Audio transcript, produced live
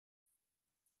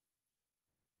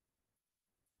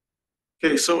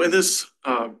Okay, so in this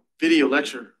video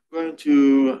lecture, we're going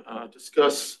to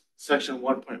discuss section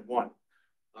 1.1.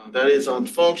 That is on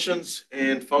functions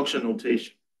and function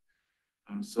notation.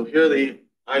 So here are the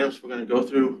items we're going to go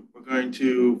through. We're going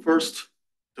to first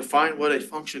define what a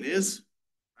function is,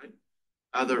 right?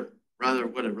 Rather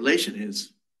what a relation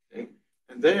is, okay?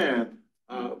 And then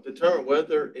determine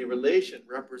whether a relation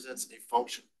represents a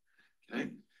function, okay?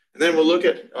 And then we'll look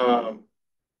at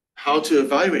how to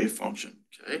evaluate a function.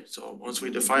 Okay, so once we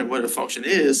define what a function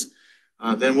is,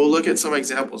 then we'll look at some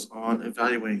examples on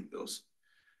evaluating those.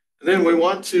 And then we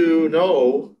want to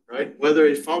know, right, whether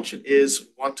a function is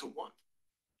one-to-one.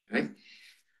 Okay.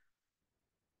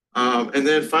 And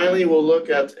then finally, we'll look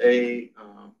at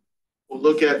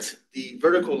the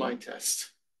vertical line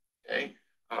test. Okay,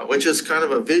 which is kind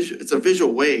of it's a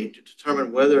visual way to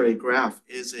determine whether a graph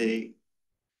is a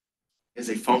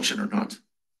function or not.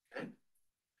 Okay.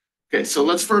 Okay, so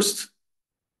let's first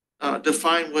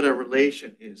define what a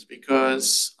relation is,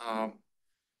 because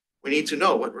we need to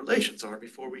know what relations are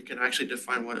before we can actually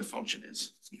define what a function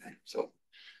is. Okay, so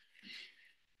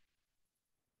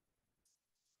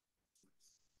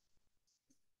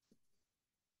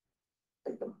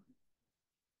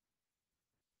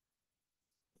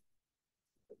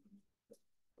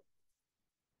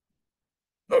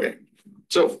okay,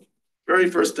 so very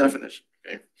first definition.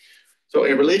 Okay, so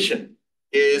a relation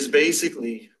is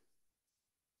basically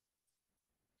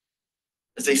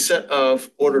a set of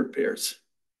ordered pairs.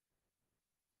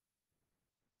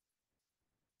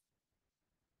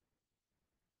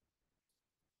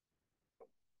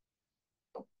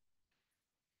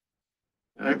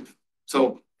 Okay,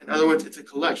 so in other words, it's a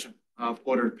collection of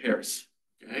ordered pairs.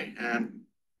 Okay, and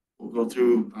we'll go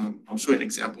through. I'll show you an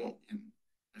example in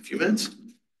a few minutes.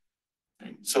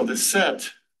 Okay, so the set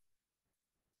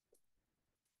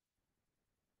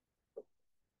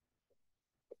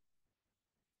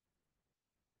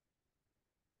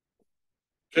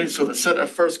Okay, so the set of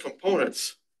first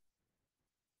components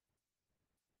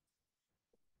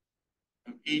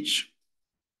of each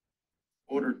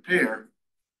ordered pair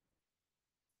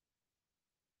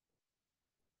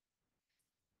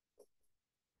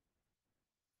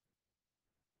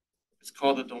is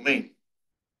called a domain.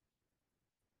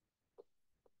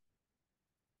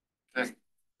 Okay.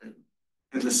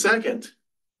 And the second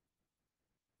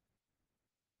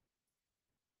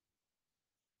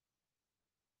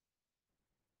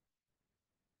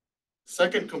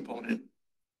component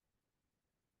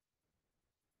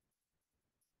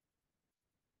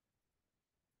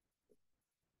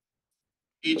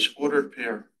each ordered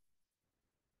pair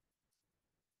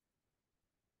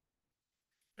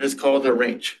is called a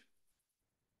range.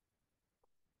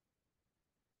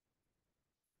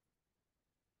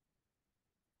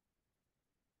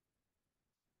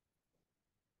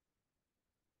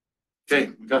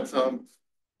 Okay, we got some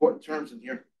important terms in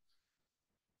here.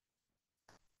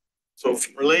 So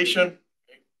relation,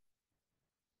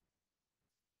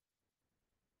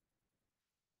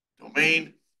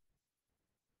 domain,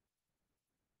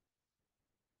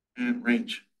 and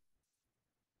range.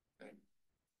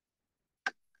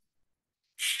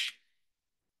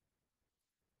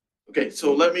 Okay,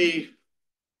 so let's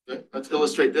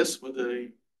illustrate this with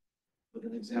an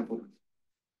example.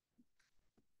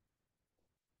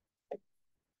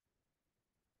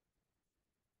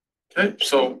 Okay,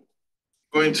 so I'm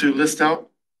going to list out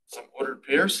some ordered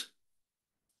pairs.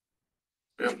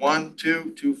 We have 1,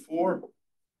 2, 2, 4,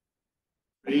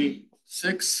 3,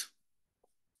 6,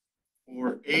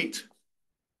 4, 8,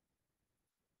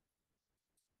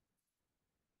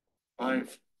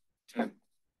 5, 10.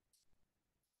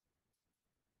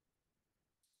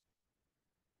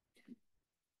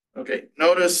 Okay,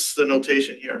 notice the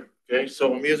notation here. Okay,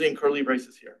 so I'm using curly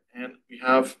braces here. And we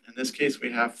have, in this case,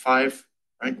 we have 5,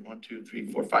 right? 1, 2,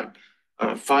 3, 4, 5.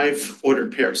 5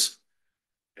 ordered pairs.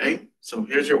 Okay, so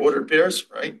here's your ordered pairs,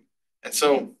 right? And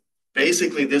so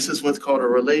basically this is what's called a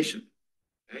relation.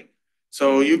 Okay,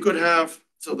 so you could have,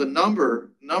 so the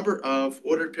number of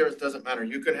ordered pairs doesn't matter.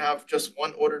 You could have just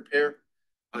one ordered pair.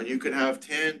 You could have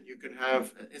 10, you could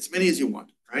have as many as you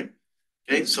want, right?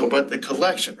 Okay, so but the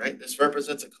collection, right? This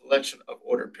represents a collection of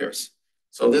ordered pairs.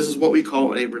 So this is what we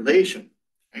call a relation.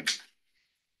 Okay?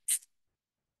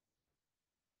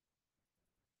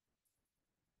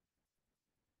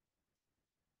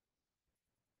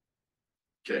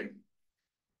 Okay.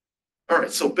 All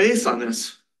right, so based on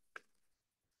this,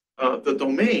 the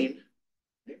domain,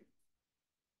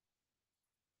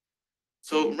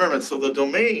 so remember, so the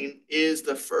domain is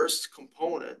the first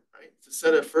component, right? It's a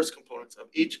set of first components of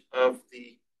each of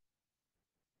the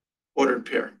ordered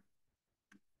pair.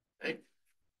 Okay?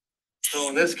 So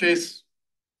in this case,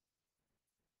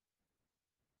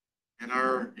 in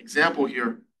our example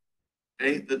here,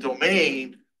 okay, the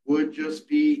domain would just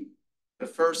be the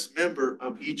first member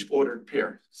of each ordered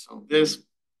pair. So this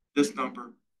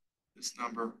number, this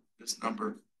number, this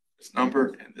number, this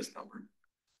number, and this number.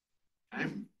 Okay.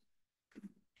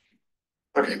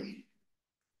 Okay.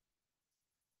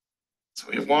 So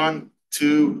we have 1,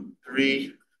 2,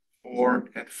 3, 4,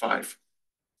 and 5.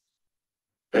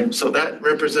 Okay, so that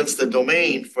represents the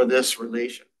domain for this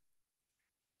relation.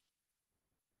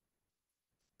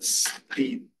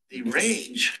 The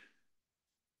range,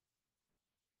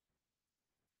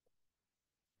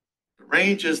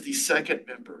 is the second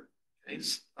member, okay,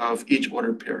 of each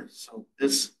ordered pair. So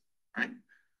this, right?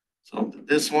 So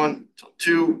this one, so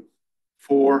 2,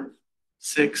 4,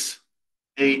 6,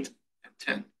 8, and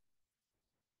 10.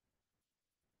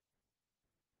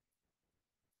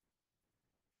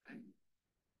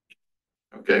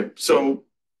 Okay, so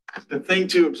the thing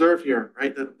to observe here,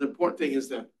 right? The important thing is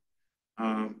that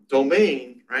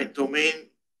domain, right? Domain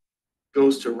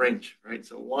goes to range, right?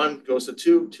 So 1 goes to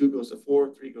 2, 2 goes to 4,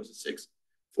 3 goes to 6,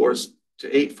 4 is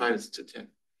to 8, 5 is to 10.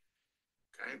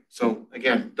 Okay, so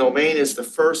again, domain is the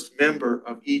first member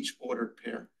of each ordered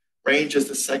pair. Range is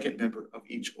the second member of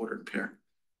each ordered pair.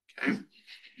 Okay.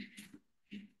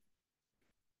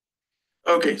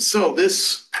 Okay, so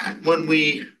this, when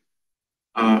we,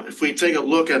 if we take a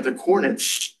look at the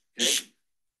coordinates, okay,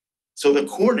 so the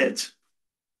coordinate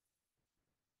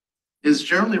is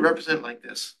generally represented like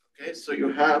this. Okay, so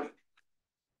you have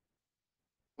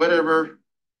whatever,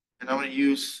 and I'm going to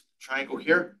use triangle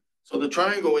here. So the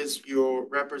triangle is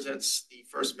represents the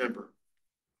first member.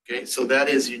 Okay, so that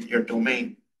is in your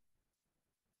domain.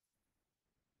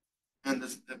 And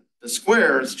the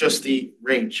square is just the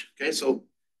range. Okay, so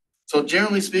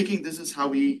generally speaking, this is how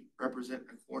we represent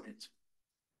a coordinate.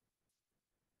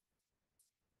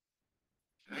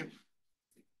 Okay.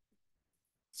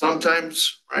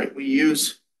 Sometimes, right,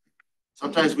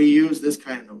 sometimes we use this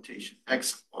kind of notation,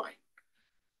 x, y.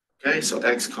 Okay, so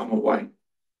x comma y.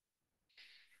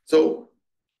 So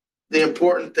the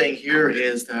important thing here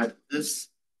is that this,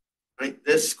 right,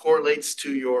 this correlates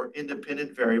to your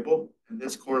independent variable, and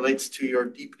this correlates to your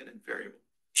dependent variable.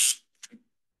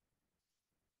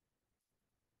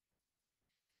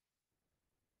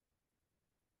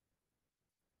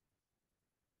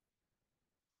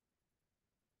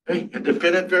 Okay,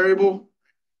 independent variable,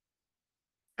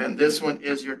 and this one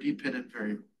is your dependent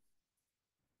variable.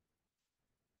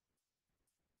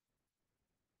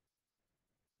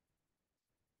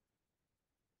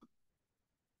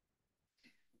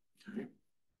 Okay.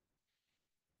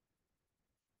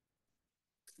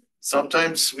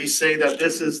 Sometimes we say that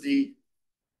this is the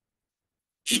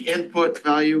input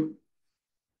value.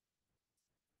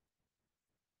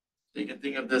 So you can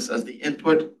think of this as the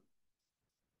input, and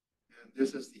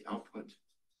this is the output.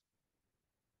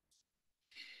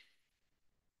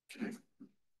 Okay.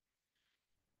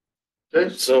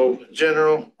 Okay, so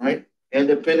general, right?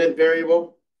 Independent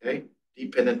variable, okay?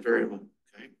 Dependent variable,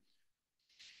 okay?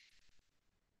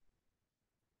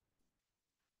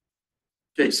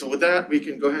 Okay, so with that, we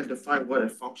can go ahead and define what a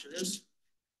function is.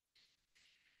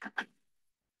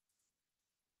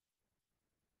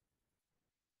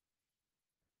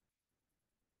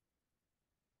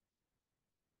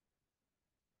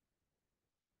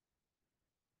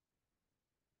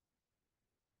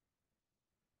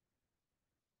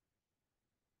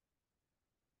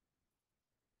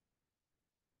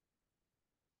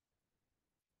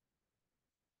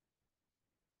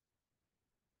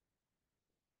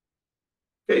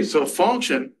 Okay, so a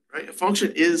function, right? A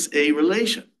function is a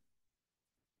relation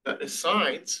that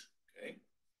assigns, okay,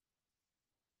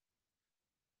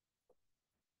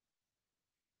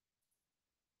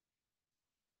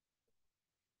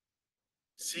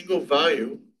 single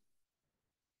value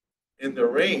in the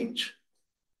range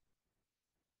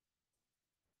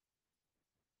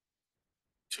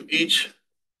to each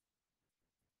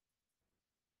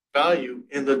value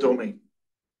in the domain.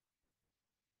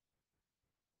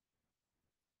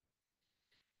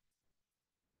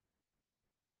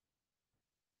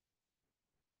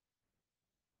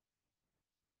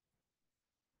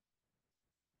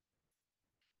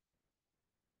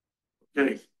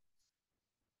 Okay.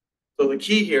 So the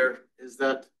key here is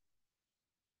that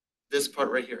this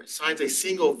part right here assigns a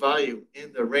single value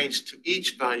in the range to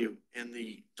each value in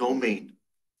the domain.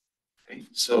 Okay,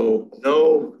 so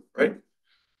no, right?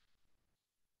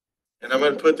 And I'm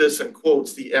going to put this in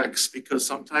quotes, the x, because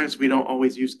sometimes we don't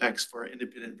always use x for an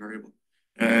independent variable.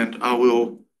 And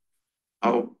I'll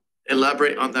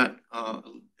elaborate on that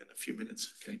in a few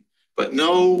minutes, okay? But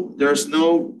no, there's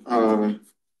no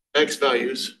x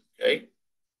values, okay?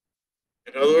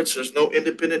 In other words, there's no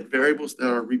independent variables that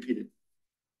are repeated.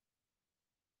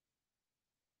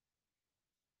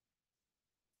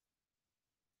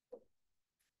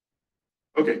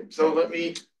 Okay, so let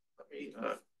me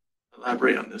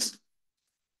elaborate on this.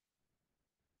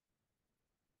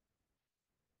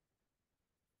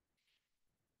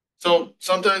 So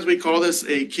sometimes we call this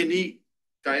a kidney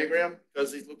diagram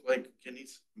because these look like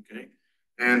kidneys, okay?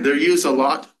 And they're used a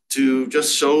lot to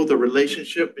just show the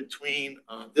relationship between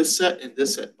this set and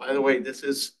this set. By the way,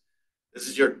 this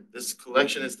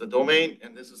collection is the domain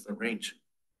and this is the range,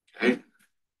 okay?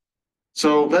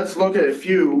 So let's look at a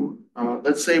few.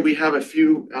 Let's say we have a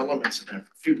few elements there, a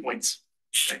few points.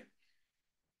 Okay.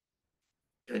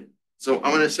 Okay. So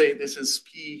I'm going to say this is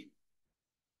P,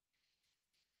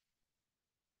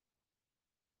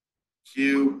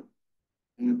 Q,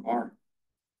 and R.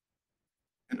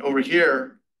 And over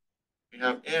here, we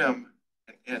have M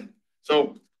and N.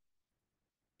 So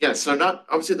yeah, so not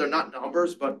obviously they're not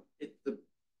numbers, but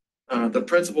the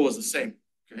principle is the same.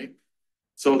 Okay.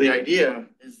 So the idea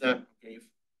is that okay,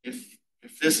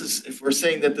 if we're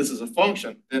saying that this is a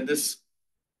function, then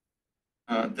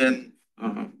then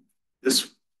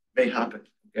this may happen.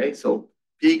 Okay. So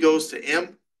P goes to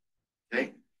M.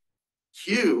 Okay.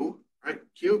 Q, right?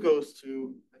 Q goes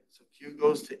to so Q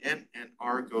goes to N and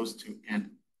R goes to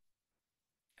N.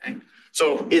 Okay.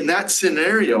 So in that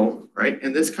scenario, right,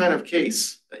 in this kind of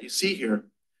case that you see here,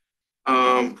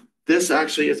 this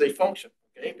actually is a function,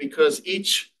 okay, because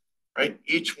each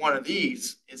one of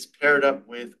these is paired up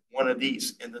with one of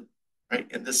these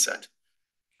in this set.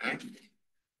 Okay.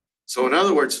 So in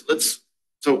other words, let's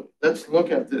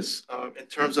look at this in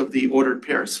terms of the ordered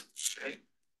pairs. Okay.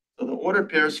 So the ordered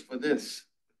pairs for this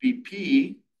would be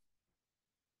P.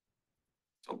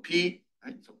 So P,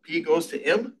 right? So P goes to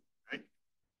M, right?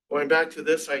 Going back to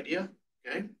this idea,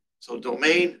 okay? So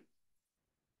domain,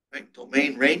 right?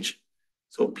 Domain range.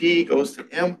 So P goes to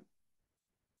M,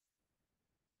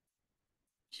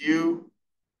 Q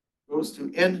goes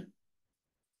to N,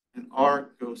 and R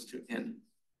goes to N.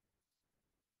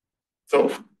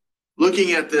 So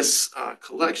looking at this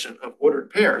collection of ordered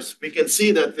pairs, we can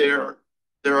see that there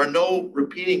are no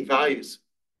repeating values,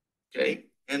 okay,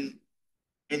 in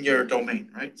your domain,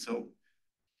 right? So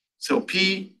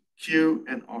P, Q,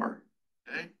 and R,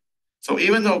 okay? So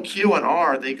even though Q and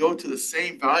R, they go to the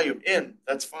same value in,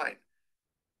 that's fine.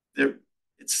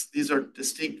 These are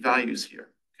distinct values here,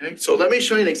 okay? So let me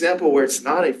show you an example where it's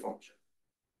not a function,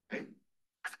 okay?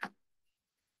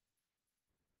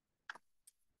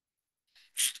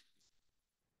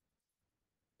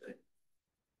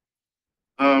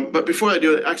 But before I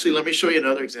do it, actually, let me show you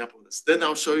another example of this. Then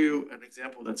I'll show you an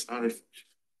example that's not a function.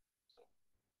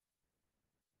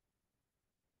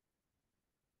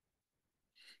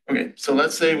 Okay, so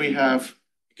let's say we have,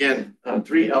 again,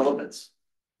 three elements.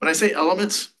 When I say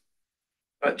elements,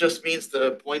 that just means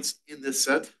the points in this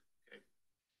set. Okay.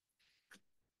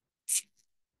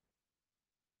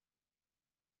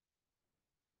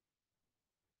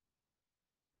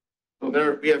 So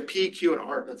there we have P, Q, and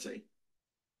R, let's say.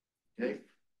 Okay.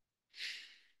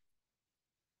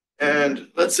 And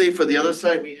let's say for the other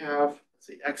side, we have, let's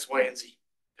say, X, Y, and Z.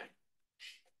 Okay.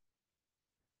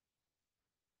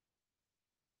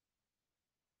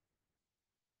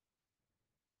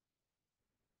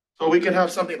 So we can have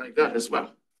something like that as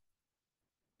well.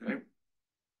 Okay.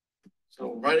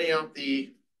 So writing out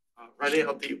the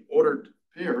ordered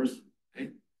pairs, okay,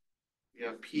 we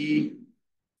have P,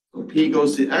 so P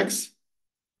goes to X,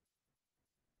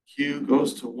 Q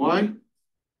goes to Y,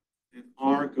 and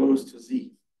R goes to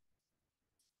Z.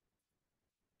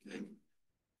 Okay.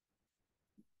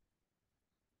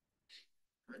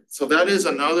 Right. So that is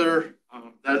another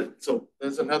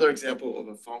that's another example of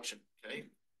a function. Okay.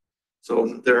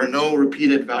 So there are no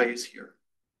repeated values here.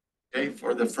 Okay,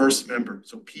 for the first member.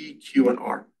 So P, Q, and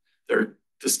R. They're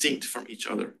distinct from each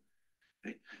other.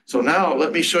 Okay. So now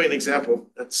let me show you an example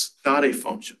that's not a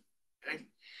function. Okay.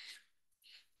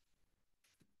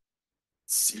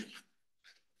 Let's see.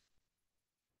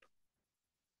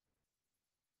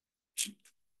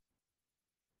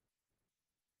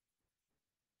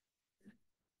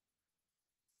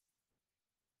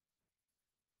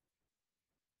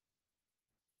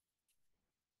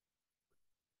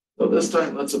 So this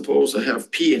time, let's suppose I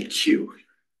have P and Q.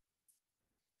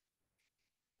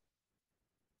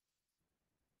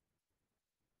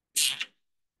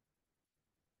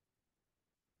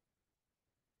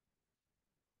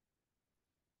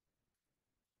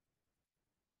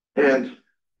 And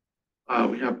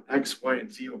we have X, Y,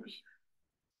 and Z over here.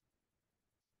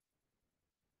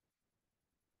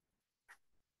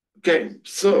 Okay,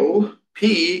 so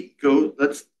P go,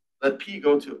 let P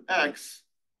go to X,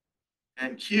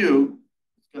 and Q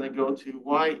is going to go to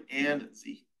Y and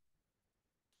Z.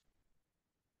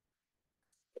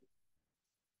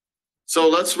 So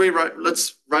let's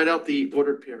write out the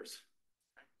ordered pairs.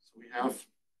 So we have,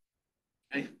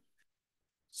 okay.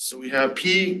 So we have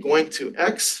P going to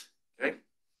X, okay.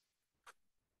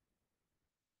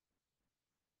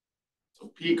 So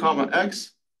P comma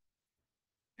X,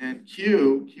 and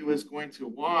Q is going to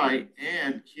Y,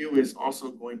 and Q is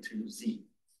also going to Z.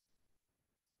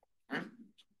 Okay.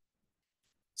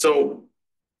 So,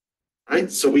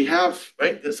 right, so we have,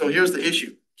 right, so here's the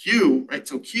issue. Q, right,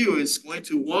 so Q is going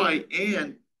to Y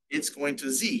and it's going to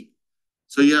Z.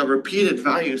 So you have repeated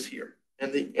values here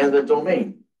in the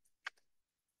domain.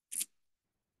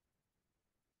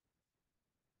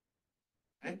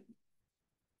 Okay.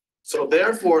 So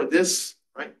therefore this,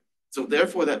 right, so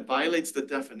therefore that violates the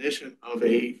definition of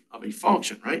a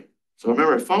function, right? So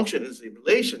remember, a function is a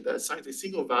relation that assigns a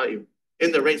single value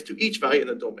in the range to each value in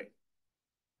the domain.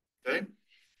 Okay.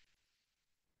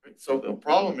 Right? So the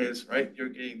problem is, right, you're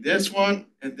getting this one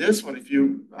and this one. If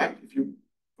you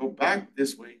go back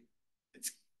this way,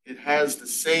 it has the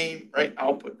same, right,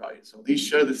 output value. So these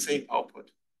share the same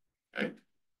output, okay?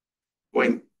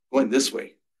 Going this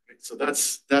way. Right? So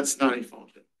that's not a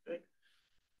function. Okay.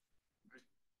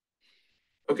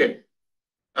 Okay.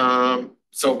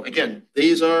 So again,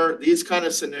 these kind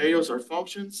of scenarios are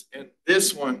functions, and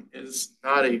this one is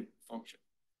not a function.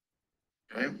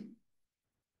 Okay.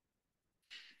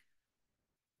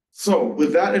 So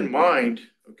with that in mind,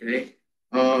 okay,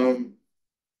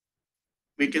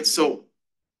 we can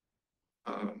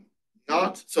um,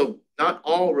 not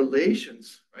all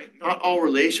relations, right? Not all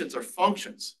relations are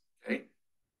functions. Okay.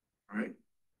 All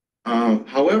right.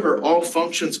 However, all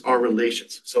functions are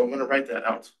relations. So I'm going to write that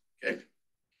out. Okay.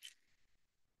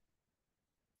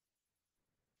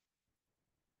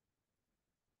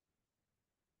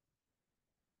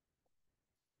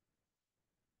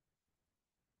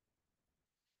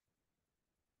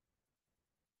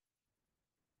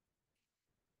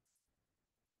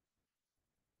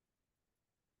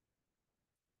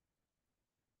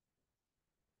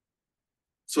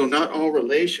 So not all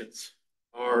relations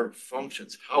are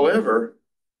functions. However,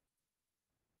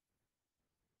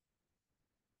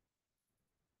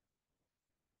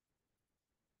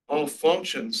 all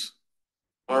functions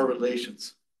are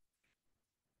relations.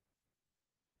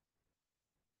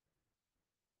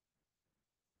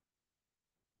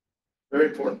 Very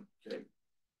important. Okay.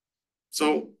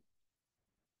 So,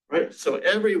 right. So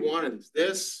every one of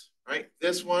this, right,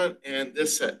 this one and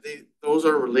this set, those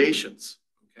are relations.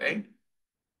 Okay.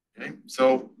 Okay.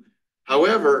 So,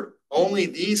 however, only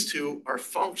these two are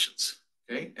functions.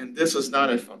 Okay. And this is not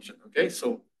a function. Okay.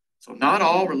 So not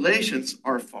all relations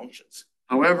are functions.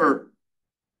 However,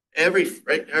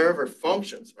 however,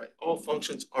 functions, right? All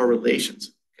functions are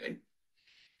relations. Okay.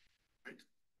 Right.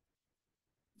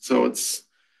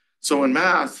 So in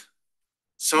math,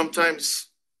 sometimes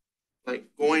like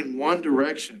going one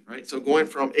direction, right? So going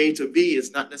from A to B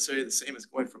is not necessarily the same as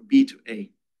going from B to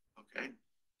A. Okay.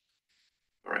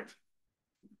 All right.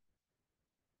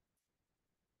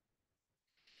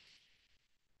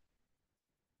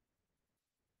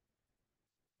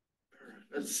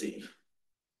 Let's see.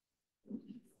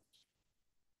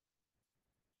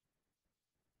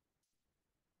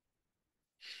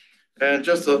 And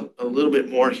just a little bit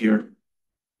more here.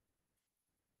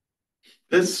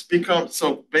 This becomes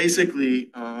so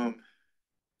basically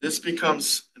this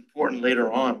becomes important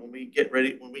later on when we get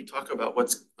ready when we talk about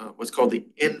what's called the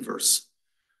inverse.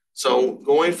 So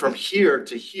going from here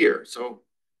to here. So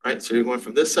right. So you're going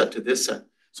from this set to this set.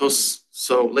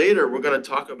 So later we're going to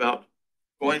talk about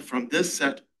going from this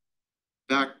set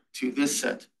back to this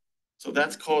set. So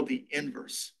that's called the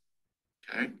inverse.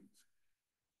 Okay.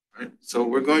 All right. So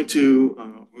we're going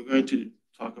to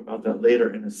talk about that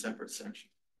later in a separate section.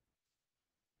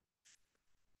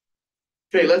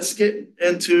 Okay, let's get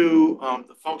into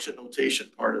the function notation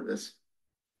part of this.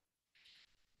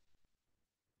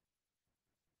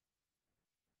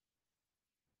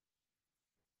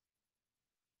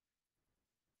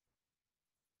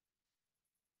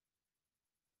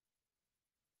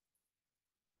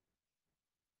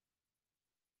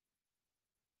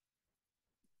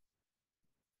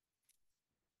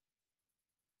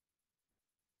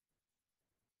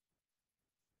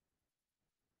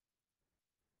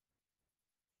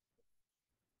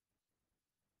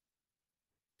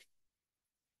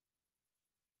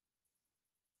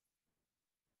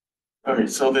 All right,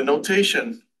 so the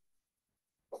notation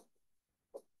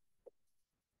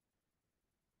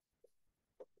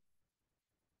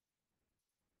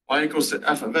y equals to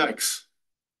f of x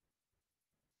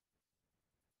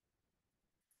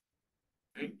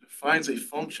defines a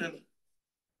function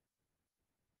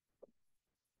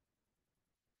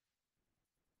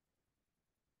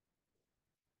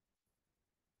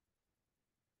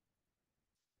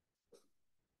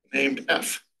named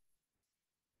f.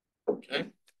 Okay.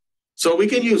 So we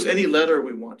can use any letter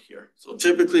we want here. So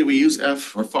typically we use f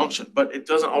for function, but it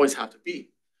doesn't always have to be.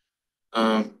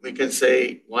 We can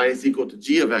say y is equal to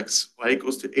g of x, y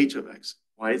equals to h of x,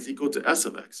 y is equal to s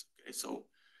of x. Okay, so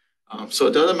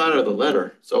it doesn't matter the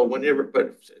letter. So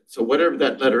whatever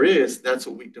that letter is, that's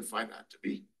what we define that to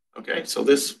be. Okay, so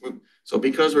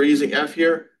because we're using f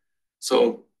here,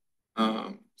 so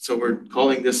we're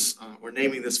calling this we're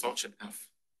naming this function f.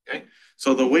 Okay,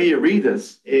 so the way you read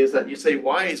this is that you say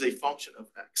y is a function of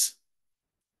x.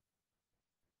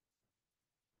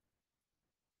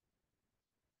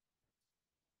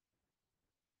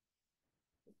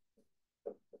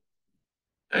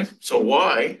 Okay, so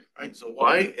y, right? So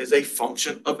y is a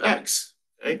function of x.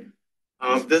 Okay,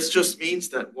 this just means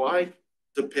that y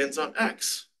depends on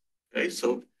x. Okay,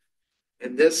 so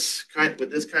with this kind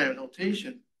of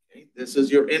notation, okay, this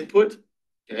is your input,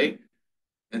 okay,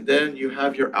 and then you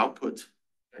have your output.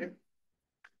 Okay.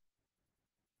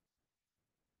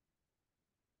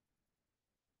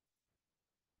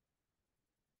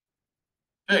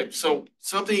 Okay, so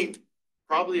something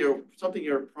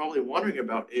you're probably wondering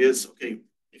about is, okay,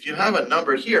 if you have a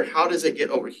number here, how does it get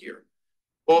over here?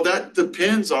 Well, that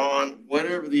depends on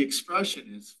whatever the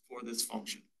expression is for this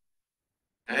function.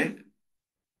 Okay,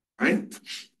 right?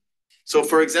 So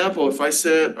for example, if I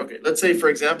said, okay, let's say for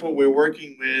example, we're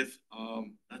working with,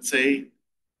 let's say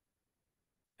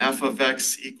f of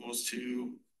x equals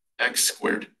to x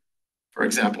squared, for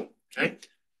example, okay?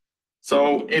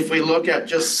 So if we look at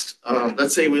just,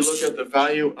 let's say we look at the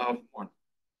value of 1.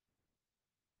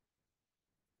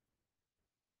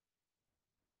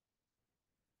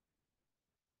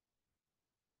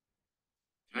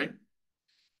 Okay?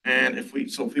 And if we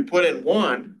put in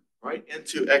 1, right,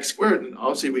 into x squared, then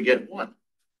obviously we get 1.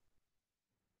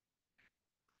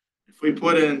 If we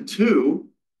put in 2,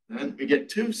 then we get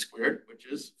 2 squared, which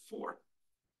is 4.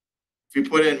 If we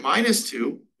put in minus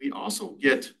 2, we also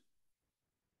get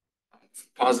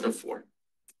positive 4.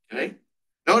 Okay.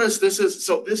 Notice this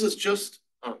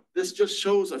just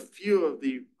shows a few of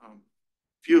the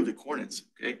coordinates.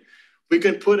 Okay. We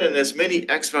can put in as many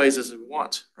x values as we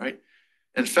want, right?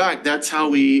 In fact, that's how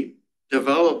we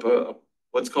develop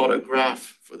what's called a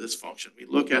graph for this function. We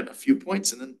look at a few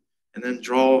points and then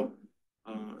draw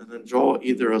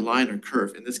either a line or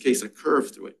curve. In this case, a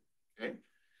curve through it. Okay.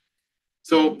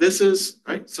 So this is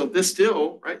right. So this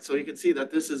still right. So you can see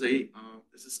that this is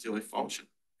still a function.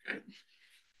 Okay.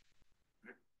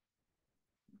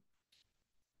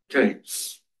 Okay.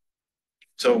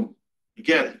 So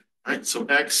again, right? So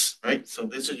x, right? So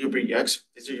this is your x.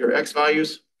 These are your x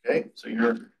values. Okay. So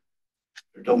your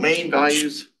domain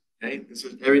values. Okay. This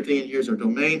is everything in here is our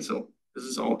domain. So this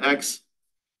is all x.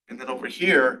 And then over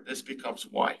here, this becomes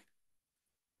y.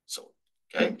 So,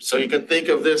 okay. So you can think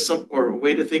of this or a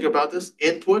way to think about this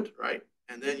input, right?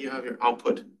 And then you have your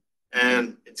output.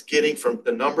 And it's getting from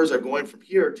the numbers are going from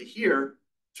here to here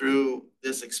through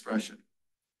this expression.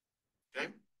 Okay.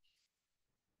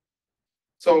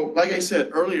 So, like I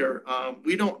said earlier,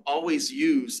 we don't always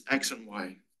use x and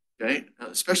y, okay?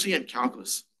 Especially in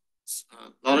calculus.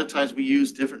 A lot of times we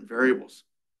use different variables.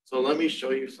 So let me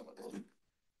show you some of them.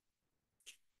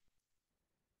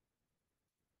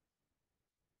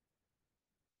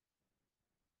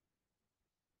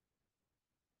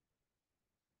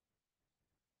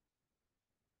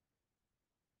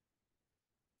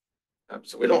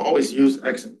 So we don't always use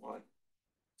x and y.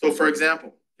 So for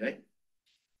example, okay,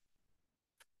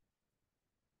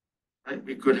 right,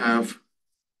 we could have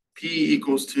p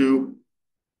equals to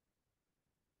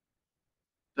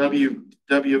w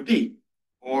of d,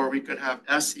 or we could have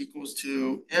s equals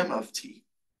to m of t.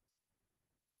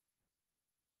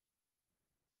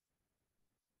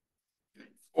 Okay.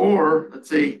 Or let's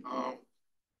say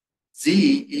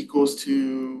z equals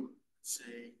to,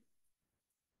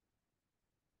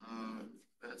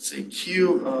 let's say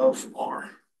q of r,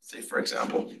 say for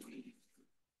example.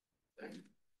 Okay.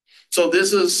 So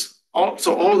this is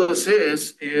all this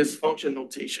is function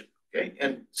notation. Okay.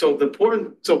 And so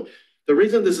the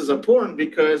reason this is important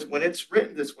because when it's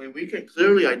written this way, we can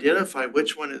clearly identify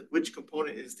which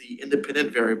component is the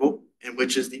independent variable and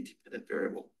which is the dependent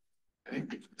variable. Okay.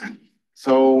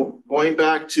 So going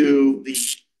back to the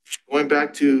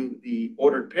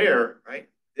ordered pair, right?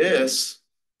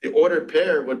 The ordered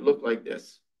pair would look like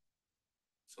this.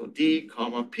 So D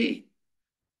comma P.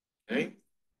 Okay.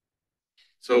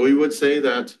 So we would say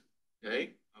that,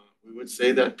 okay, we would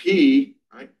say that P,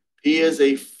 right? P is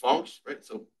a function, right?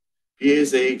 So P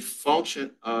is a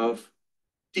function of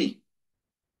T.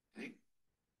 Okay?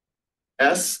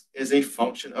 S is a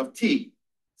function of T.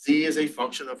 Z is a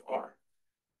function of R.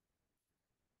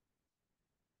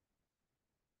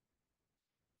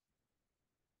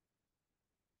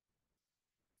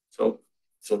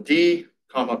 So D,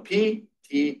 comma P,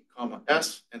 T, comma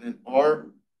S, and then R,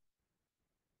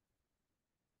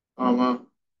 comma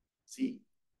Z.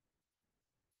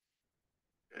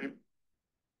 Okay.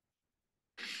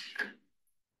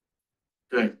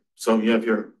 Okay. So you have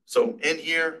so in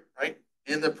here, right?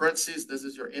 In the parentheses, this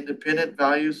is your independent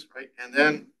values, right? And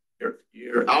then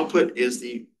your output is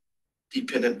the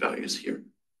dependent values here.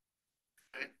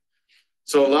 Okay.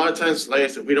 So a lot of times, like I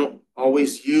said, we don't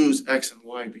always use X and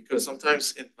Y because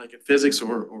sometimes like in physics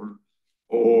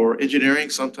or engineering,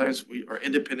 sometimes our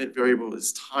independent variable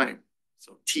is time.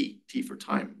 So T for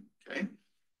time. Okay.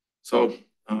 So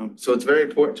so it's very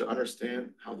important to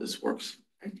understand how this works.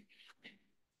 Okay?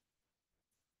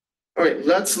 All right,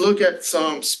 let's look at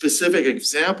some specific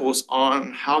examples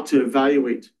on how to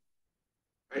evaluate,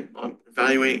 right? On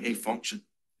evaluating a function.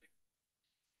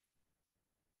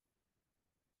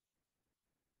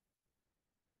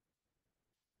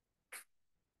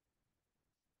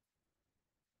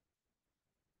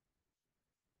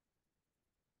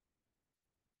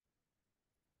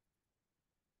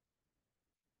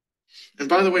 And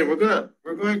by the way, we're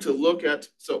going to look at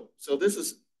so this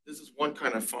is one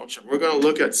kind of function. We're going to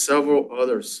look at several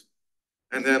others,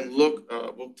 and then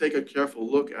we'll take a careful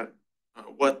look at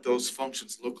what those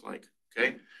functions look like.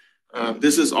 Okay,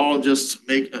 this is all just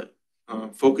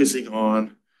focusing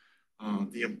on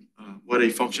what a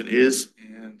function is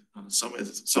and some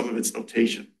of its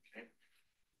notation. Okay.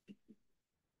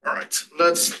 All right,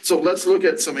 let's look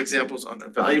at some examples on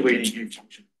evaluating a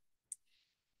function.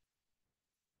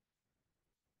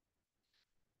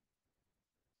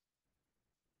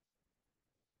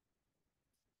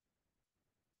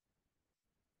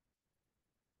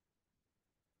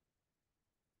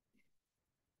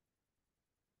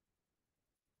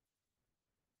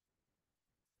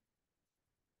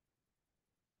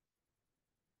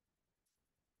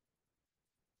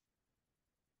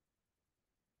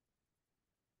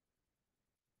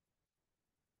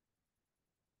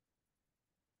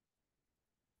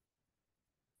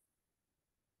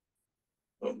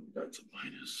 Oh, that's a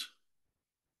minus.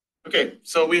 Okay,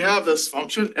 so we have this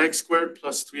function x squared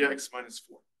plus 3x minus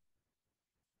 4.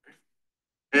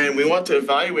 And we want to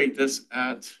evaluate this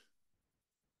at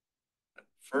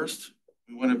first,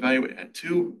 we want to evaluate at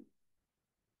 2,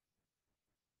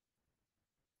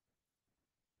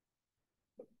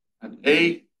 at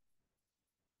a,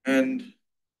 and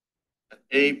at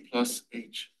a plus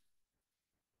h.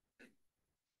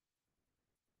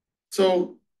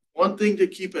 So one thing to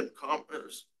keep in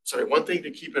one thing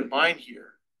to keep in mind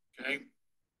here, okay,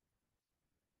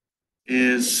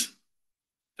 is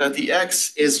that the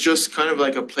x is just kind of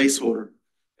like a placeholder.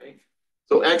 Okay,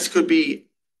 so x could be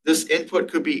this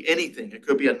input could be anything. It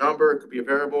could be a number, it could be a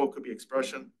variable, it could be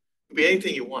expression, it could be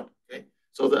anything you want. Okay,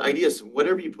 so the idea is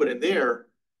whatever you put in there,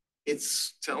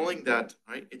 it's telling that,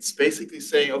 right? It's basically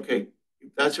saying, okay,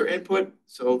 that's your input.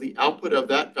 So the output of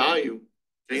that value,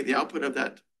 okay, the output of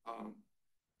that,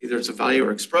 either it's a value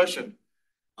or expression,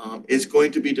 is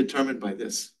going to be determined by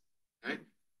this. Okay.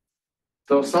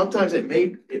 So sometimes it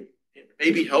may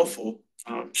be helpful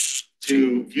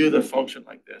to view the function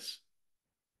like this.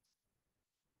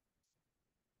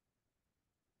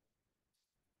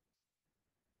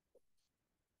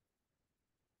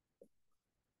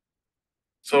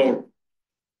 So,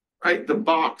 right, the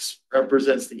box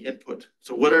represents the input.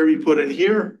 So whatever you put in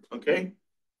here, okay,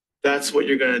 that's what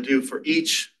you're going to do for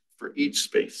each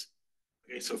space.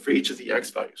 Okay, so for each of the x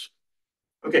values.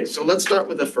 Okay, so let's start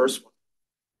with the first one.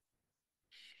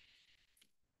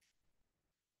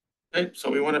 Okay,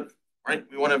 so we want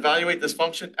to evaluate this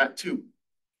function at 2.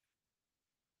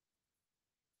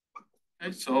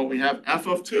 Okay, so we have f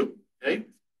of 2. Okay,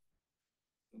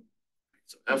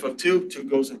 so f of 2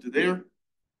 goes into there.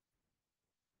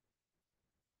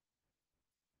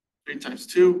 3 times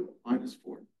 2 minus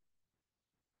 4.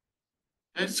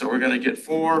 Okay, so we're going to get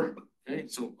 4. Okay,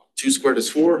 so 2 squared is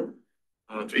 4.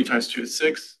 3 times 2 is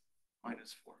 6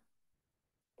 minus 4.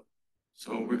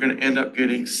 So we're going to end up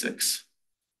getting 6.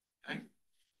 Okay.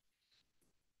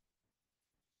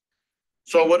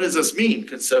 So what does this mean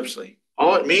conceptually?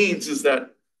 All it means is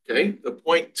that, okay, the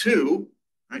point 2,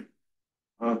 right,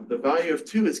 the value of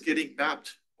 2 is getting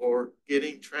mapped or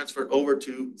getting transferred over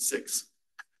to 6.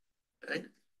 Okay.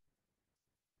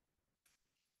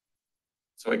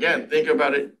 So again, think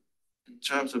about it in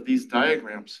terms of these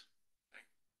diagrams.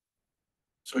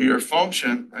 So your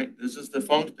function, right? This is the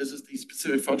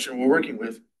specific function we're working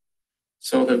with.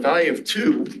 So the value of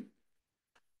 2,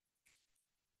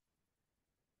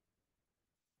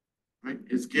 right,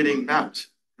 is getting mapped,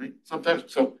 right?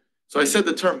 Sometimes, so I said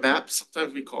the term map.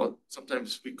 Sometimes we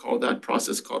call that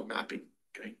process called mapping.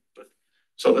 Okay, but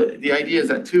so the idea is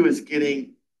that 2 is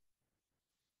getting,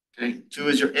 okay, 2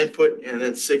 is your input, and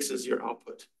then 6 is your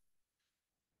output.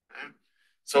 Okay?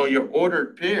 So your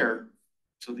ordered pair,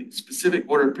 so the specific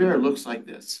ordered pair looks like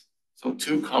this. So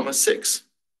 2 comma 6.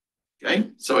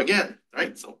 Okay, so again,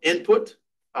 right? So input,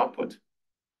 output,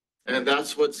 and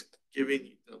that's what's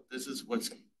giving. This is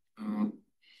what's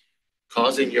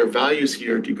causing your values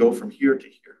here to go from here to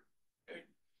here. Okay.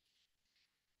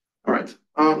 All right.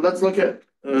 Let's look at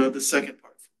the second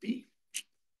part, B.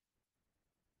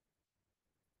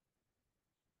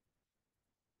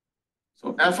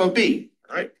 So f of B,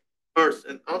 all right? First,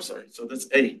 and I'm sorry, so that's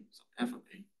A, so f of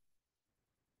A.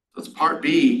 That's part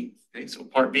B, okay? So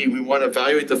part B, we want to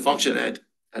evaluate the function at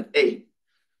A.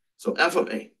 So f of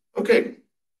A, okay.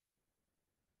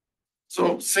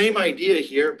 So same idea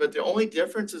here, but the only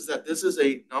difference is that this is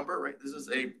a number, right? This is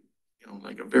a,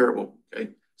 like a variable, okay?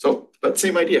 So, but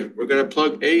same idea. We're going to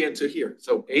plug A into here.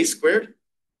 So A squared,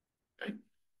 okay?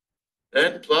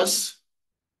 Then plus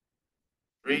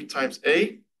 3 times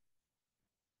A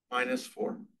minus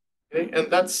 4, okay?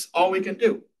 And that's all we can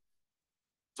do.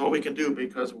 That's all we can do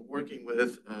because we're working with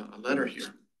a letter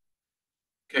here.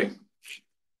 Okay.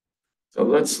 So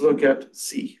let's look at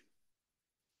C.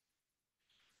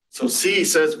 So C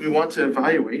says we want to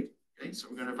evaluate, okay? So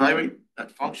we're going to evaluate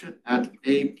that function at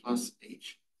A plus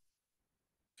H.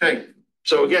 Okay,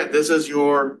 so again, this is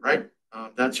your, right?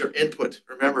 That's your input.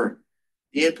 Remember,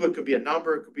 the input could be a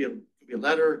number, it could be a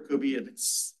letter, it could be an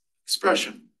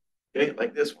expression, okay,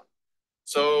 like this one.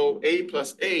 So A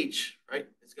plus H, right,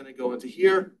 is going to go into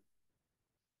here.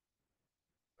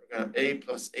 We're going to have A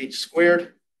plus H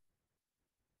squared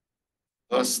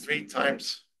plus 3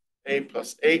 times A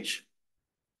plus H,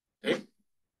 okay,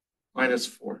 minus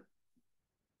 4,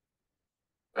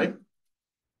 right?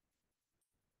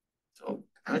 So,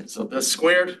 all right, so that's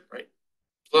squared, right,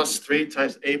 plus 3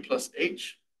 times A plus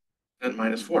H, and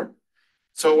minus 4.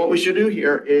 So what we should do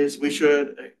here is we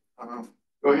should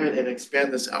go ahead and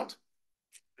expand this out.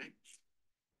 Okay?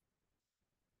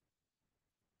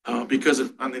 Because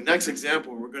on the next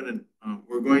example, we're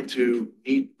going to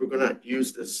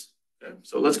use this. Okay?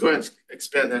 So let's go ahead and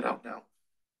expand that out now.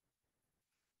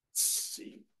 Let's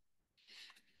see.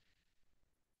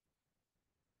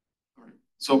 All right.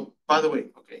 So by the way,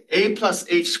 okay, A plus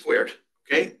H squared.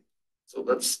 Okay, so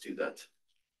let's do that.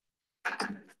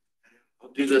 I'll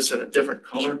do this in a different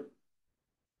color.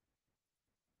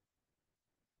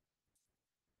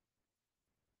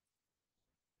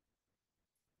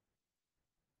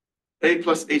 A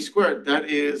plus H squared, that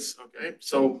is, okay,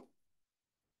 so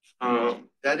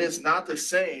that is not the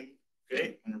same,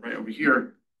 okay, right over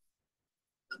here.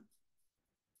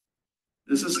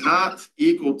 This is not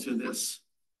equal to this,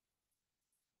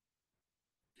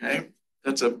 okay?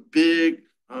 That's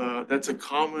a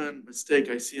common mistake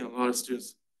I see in a lot of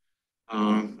students,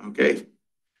 okay?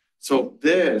 So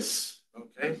this,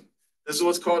 okay, this is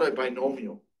what's called a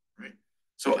binomial, right?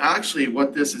 So actually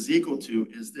what this is equal to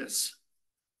is this.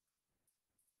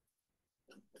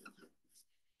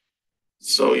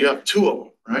 So you have 2 of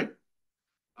them, right?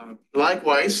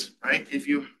 Likewise, right, if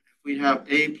we have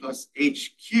A plus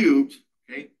H cubed,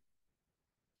 okay,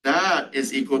 that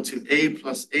is equal to A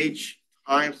plus H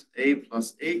times A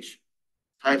plus H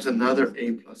times another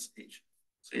A plus H.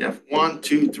 So you have 1,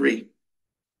 2, 3,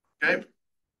 okay?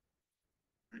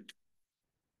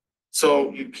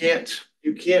 So you can't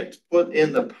put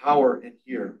in the power in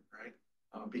here, right?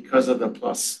 Because of the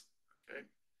plus, okay?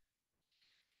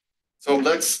 So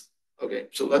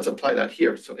let's apply that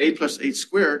here. So A plus H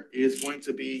squared is going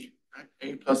to be, right,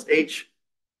 A plus H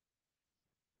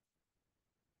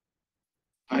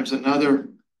times another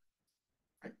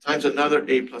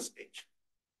A plus H.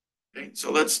 Okay,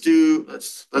 so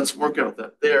let's work out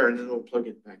that there, and then we'll plug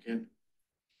it back in.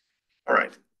 All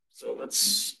right, so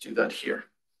let's do that here.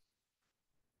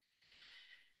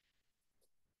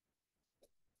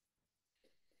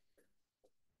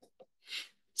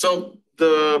 So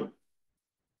the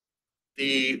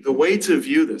way to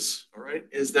view this, all right,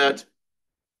 is that,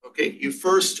 okay, you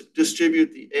first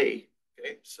distribute the A,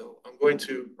 okay? So I'm going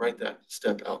to write that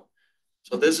step out.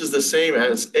 So this is the same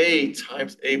as A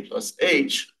times A plus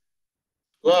H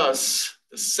plus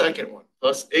the second one,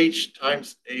 plus H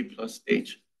times A plus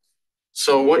H.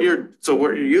 So what you're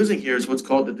using here is what's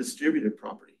called the distributive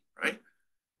property, right?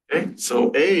 Okay,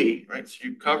 so A, right? So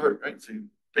you cover, right? So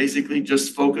basically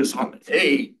just focus on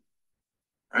A,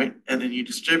 right? And then you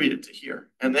distribute it to here.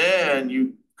 And then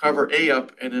you cover A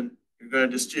up, and then you're going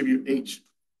to distribute H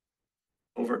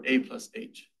over A plus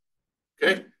H.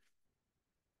 Okay?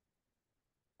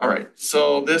 All right,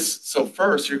 so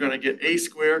first you're going to get A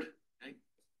squared, okay,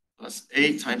 plus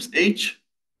A times H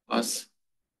plus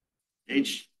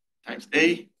H times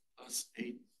A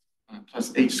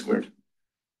plus H squared.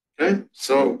 Okay,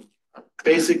 so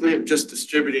basically I'm just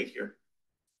distributing here.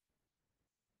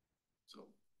 So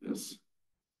this.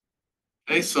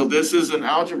 Okay, so this is an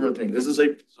algebra thing. This is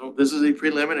a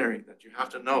preliminary that you have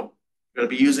to know. You're going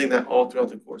to be using that all throughout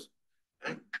the course.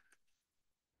 Okay.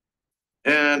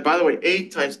 And by the way,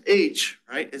 8 times H,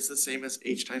 right, is the same as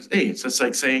H times A. So it's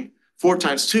like saying 4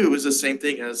 times 2 is the same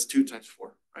thing as 2 times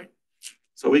 4, right?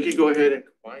 So we can go ahead and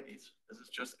combine these. This is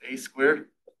just A squared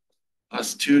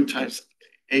plus 2 times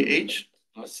AH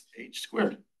plus H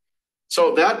squared.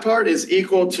 So that part is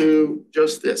equal to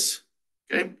just this,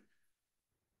 okay?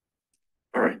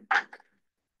 All right.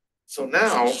 So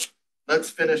now let's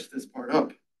finish this part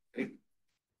up, okay?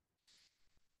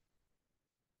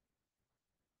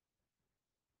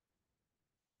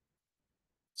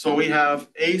 So we have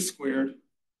A squared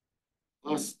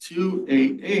plus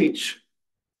 2AH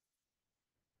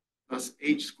plus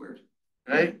H squared,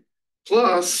 okay?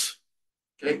 Plus,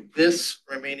 okay, this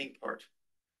remaining part.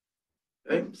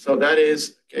 Okay, so that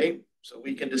is, okay, so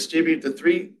we can distribute the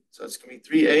 3. So it's going to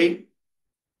be 3A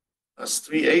plus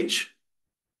 3H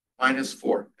minus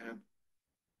 4. And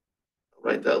I'll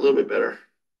write that a little bit better.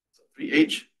 So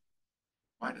 3H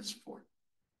minus 4.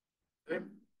 Okay.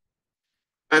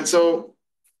 And so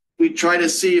we try to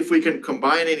see if we can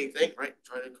combine anything, right?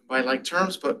 Try to combine like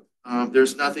terms, but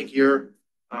there's nothing here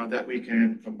that we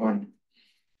can combine.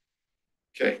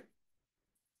 Okay.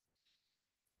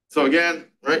 So again,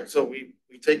 right, so we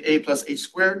take A plus H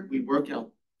squared, we work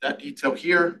out that detail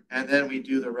here, and then we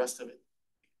do the rest of it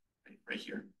right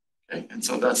here. Okay, and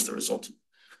so that's the result.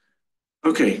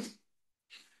 Okay.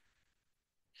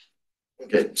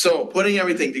 Okay, so putting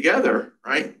everything together,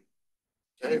 right?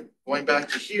 Okay, going back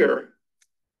to here,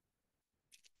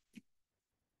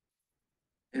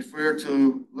 if we were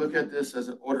to look at this as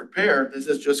an ordered pair, this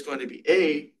is just going to be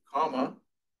A, comma,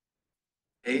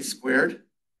 A squared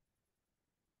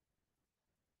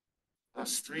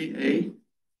plus 3A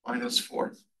minus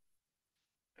 4.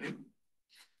 Okay.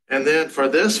 And then for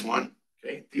this one,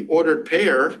 okay, the ordered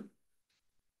pair,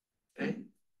 okay,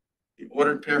 the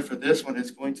ordered pair for this one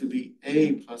is going to be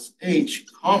A plus H,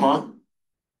 comma,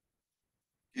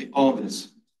 okay, all this.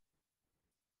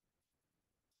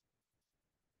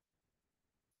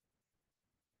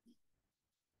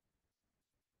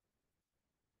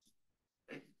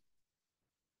 Okay.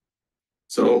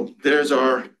 So there's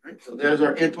our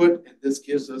input, and this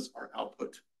gives us our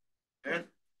output. Okay.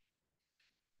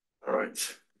 All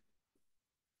right.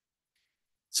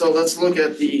 So let's look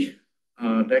at the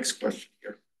next question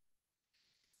here.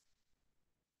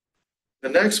 The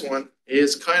next one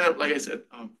is kind of, like I said,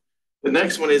 the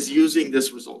next one is using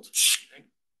this result.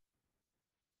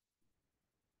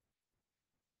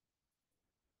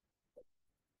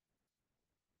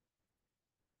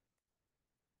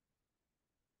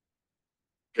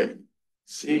 Okay,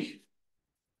 see.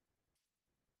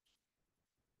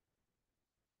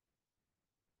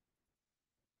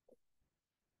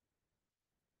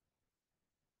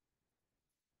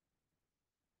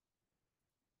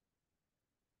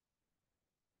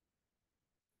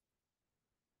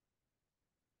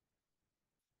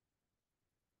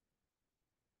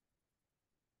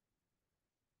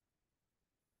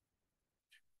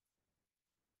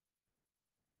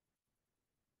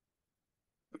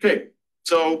 Okay,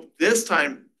 so this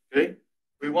time, okay,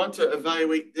 we want to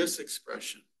evaluate this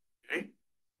expression, okay?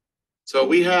 So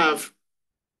we have,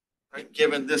 right,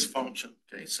 given this function,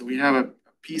 okay? So we have a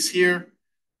piece here,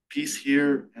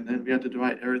 and then we have to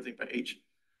divide everything by h.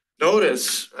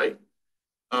 Notice, right,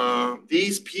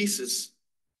 these pieces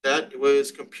that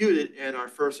was computed in our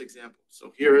first example.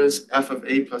 So here is f of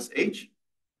a plus h,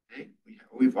 okay?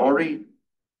 We've already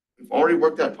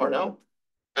worked that part out.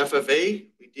 F of a,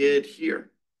 we did here.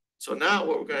 So now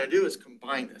what we're going to do is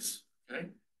combine this, okay?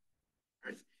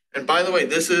 Right. And by the way,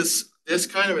 this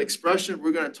kind of expression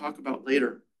we're going to talk about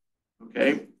later,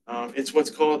 okay? It's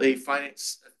what's called a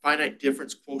finite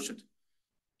difference quotient,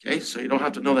 okay? So you don't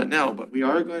have to know that now, but we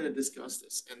are going to discuss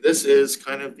this. And this is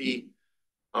kind of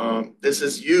this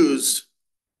is used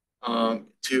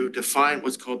to define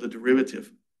what's called the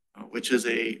derivative, which is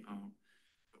the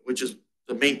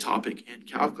main topic in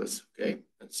calculus, okay?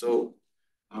 And so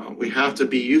we have to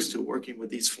be used to working with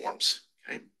these forms,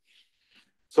 okay?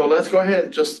 So let's go ahead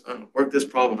and just work this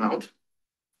problem out.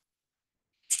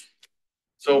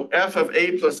 So f of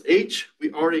a plus h,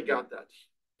 we already got that.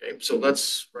 Okay, so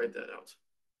let's write that out.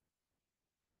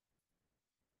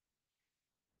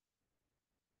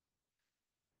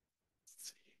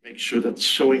 Make sure that's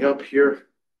showing up here.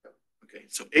 Okay,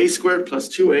 so a squared plus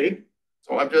 2a.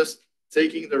 So I'm just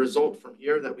taking the result from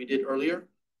here that we did earlier.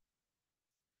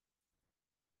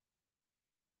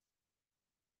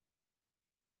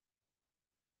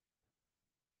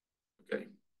 Okay.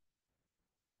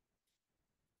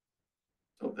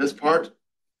 So this part,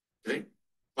 okay,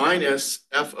 minus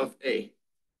f of a.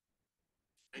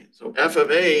 Okay, so f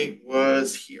of a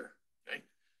was here. Okay.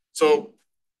 So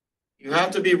you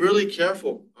have to be really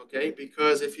careful, okay?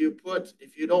 Because if you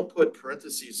don't put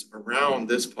parentheses around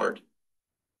this part,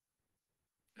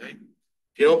 okay?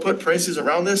 If you don't put parentheses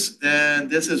around this, then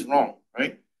this is wrong,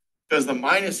 right? Because the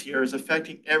minus here is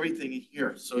affecting everything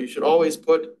here. So you should always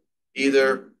put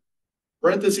either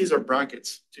parentheses or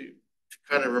brackets to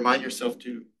kind of remind yourself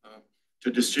to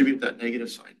distribute that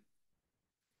negative sign.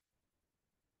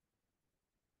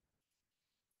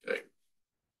 Okay.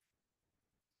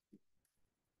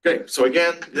 Okay, so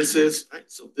again, this is,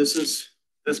 right, so this is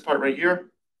this part right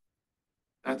here.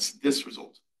 That's this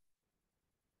result.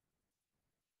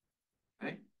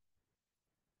 Okay.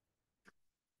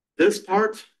 This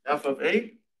part, f of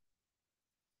a,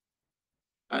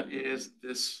 that is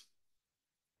this,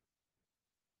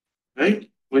 right?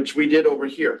 Which we did over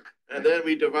here. And then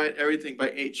we divide everything by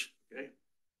h, okay?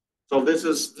 So this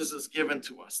is given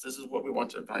to us. This is what we want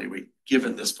to evaluate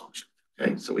given this function,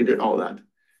 okay? So we did all that.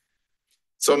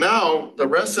 So now the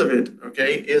rest of it,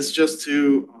 okay, is just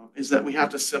is that we have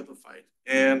to simplify it.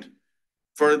 And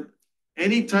for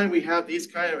any time we have these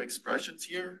kind of expressions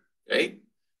here, okay,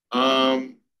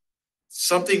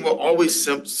 something will always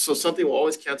something will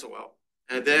always cancel out.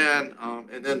 And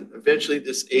then eventually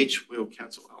this h will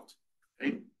cancel out,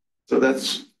 okay? So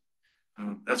that's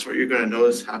what you're going to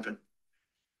notice happen.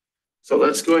 So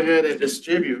let's go ahead and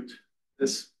distribute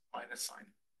this minus sign.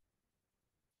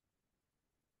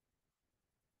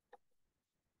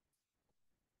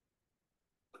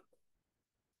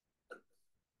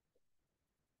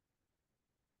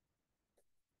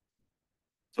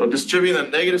 So distribute the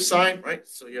negative sign, right?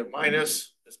 So you have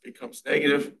minus, this becomes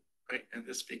negative, right? And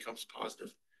this becomes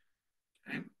positive.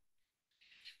 Okay.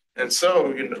 And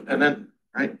so, and then,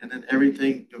 right? And then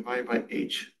everything divided by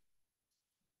h.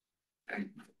 Okay.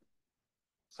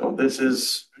 So this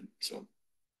is, so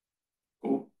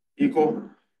equal.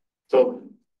 So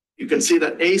you can see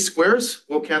that a squares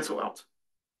will cancel out.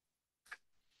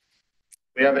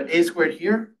 We have an a squared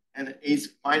here and an a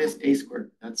minus a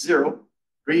squared. That's 0.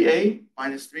 3a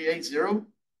minus 3a, 0.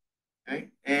 Okay.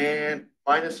 And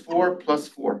minus 4 plus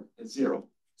 4 is 0.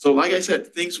 So like I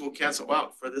said, things will cancel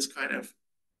out for this kind of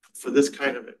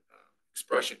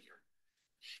expression here.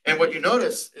 And what you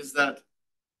notice is that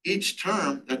each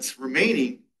term that's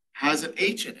remaining has an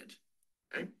h in it.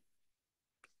 Okay.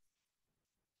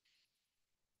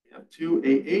 We have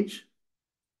 2ah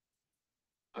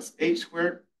plus h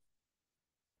squared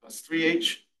plus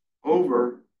 3h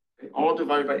over, okay, all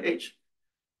divided by h.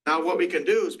 Now what we can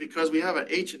do is, because we have an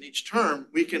h in each term,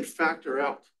 we can factor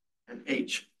out an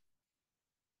h.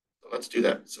 So let's do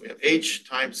that. So we have h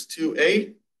times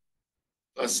 2a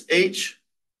plus h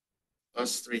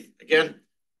plus 3. Again,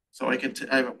 so I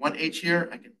have one h here.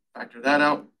 I can factor that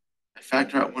out. I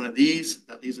factor out one of these.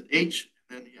 That leaves an h.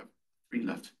 And then you have 3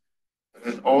 left. And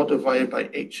then all divided by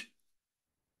h.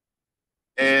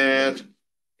 And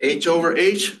h over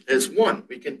h is 1.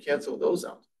 We can cancel those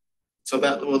out. So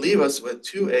that will leave us with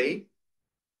 2a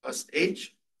plus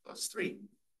h plus 3.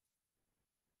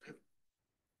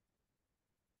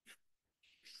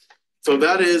 So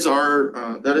that is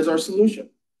our solution.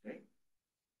 Okay.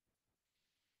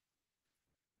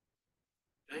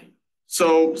 Okay.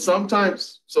 So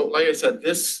sometimes, so like I said,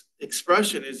 this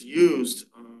expression is used.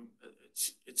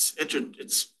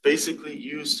 It's basically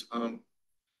used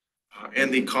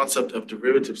in the concept of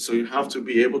derivatives. So you have to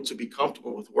be able to be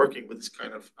comfortable with working with this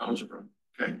kind of algebra.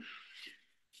 Okay.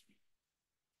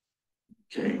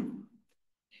 Okay.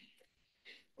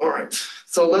 All right.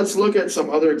 So let's look at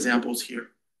some other examples here.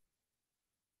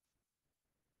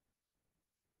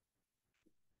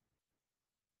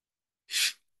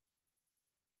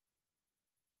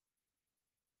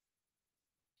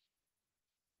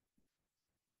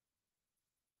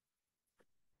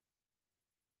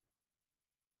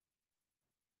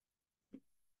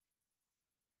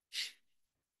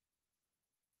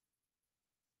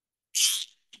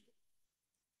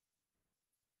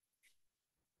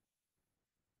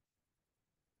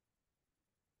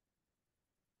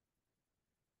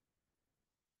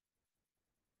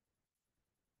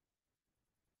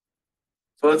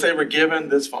 So let's say we're given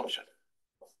this function.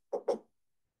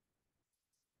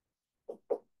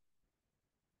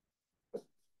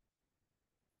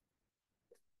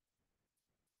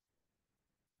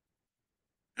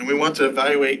 And we want to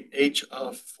evaluate h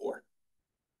of 4.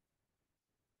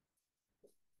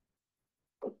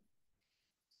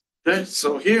 Okay,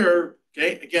 so here,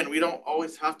 okay, again, we don't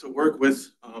always have to work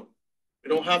with, we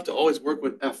don't have to always work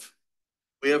with f.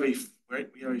 We have a, right,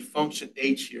 we have a function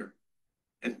h here.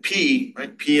 And p,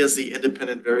 right, p is the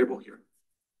independent variable here.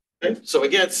 Okay, so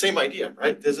again, same idea,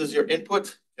 right? This is your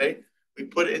input, okay? We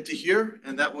put it into here,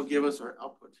 and that will give us our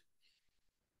output.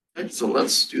 Okay, so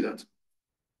let's do that.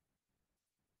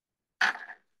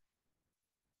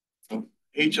 So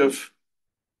h of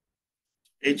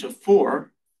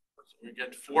 4, so we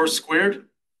get 4 squared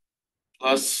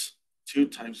plus 2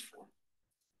 times 4.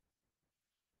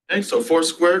 Okay, so 4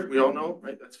 squared, we all know,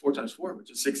 right? That's 4 times 4,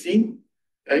 which is 16.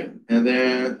 Okay, and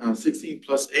then 16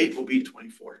 plus 8 will be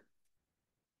 24.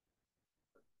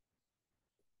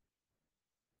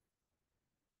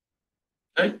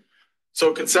 Okay,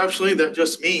 so conceptually, that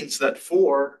just means that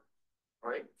 4,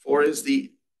 right? 4 is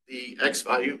the x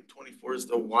value, 24 is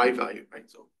the y value, right?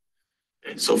 So,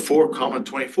 okay, so 4 comma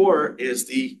 24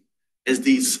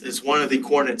 is one of the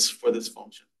coordinates for this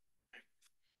function.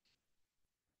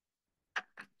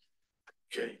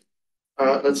 Okay,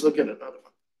 let's look at another one.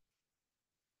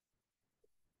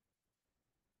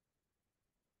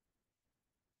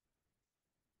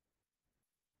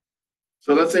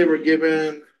 So let's say we're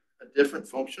given a different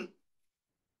function.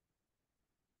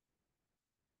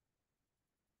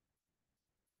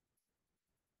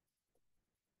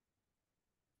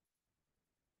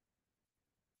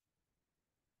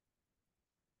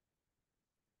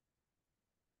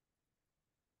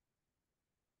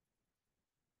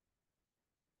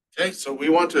 Okay, so we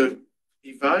want to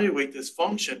evaluate this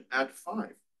function at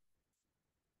 5.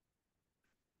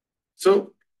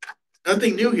 So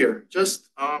nothing new here, just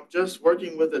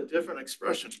working with a different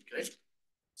expression, okay?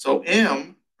 So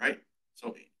m, right?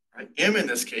 So right, m in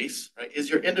this case, right, is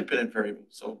your independent variable.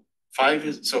 So 5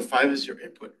 is your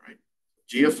input, right?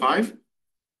 G of 5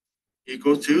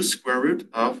 equals to square root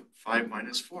of 5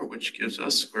 minus 4, which gives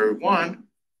us square root 1,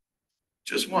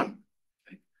 which is 1.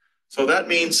 Okay? So that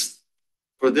means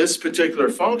for this particular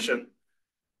function,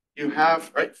 you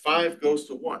have, right, 5 goes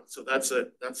to 1. So that's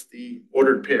the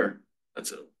ordered pair.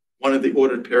 That's one of the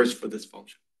ordered pairs for this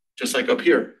function. Just like up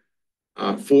here,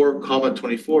 4 comma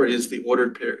 24 is the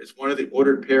ordered pair. It's one of the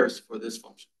ordered pairs for this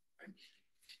function. Right?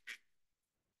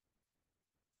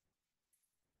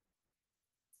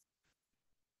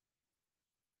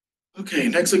 Okay,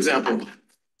 next example. Let's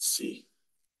see.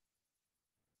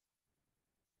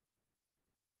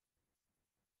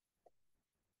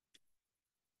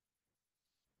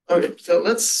 Okay, so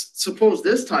let's suppose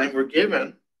this time we're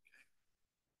given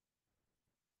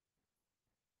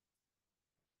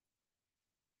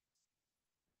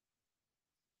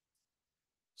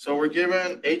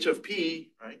h of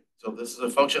p, right? So this is a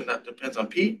function that depends on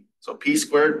p. So p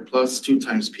squared plus 2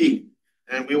 times p.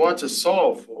 And we want to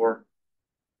solve for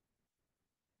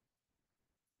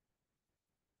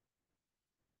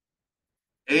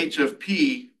h of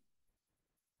p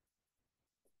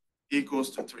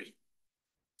equals to 3.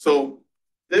 So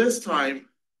this time,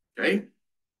 okay,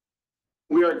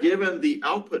 we are given the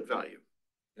output value,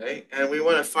 okay? And we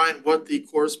want to find what the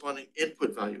corresponding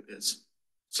input value is.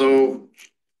 So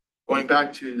going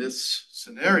back to this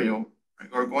scenario, right,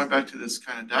 or going back to this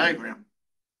kind of diagram,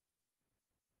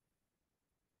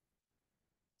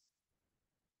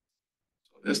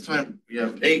 so this time we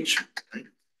have h, right?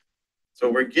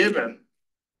 So we're given,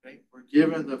 right, we're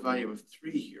given the value of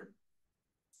 3 here.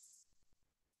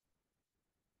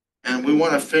 And we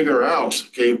want to figure out,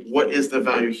 okay, what is the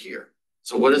value here?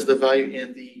 So what is the value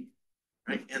in the,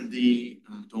 right, in the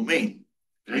domain,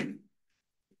 okay?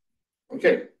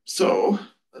 Okay, so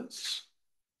let's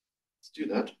do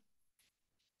that.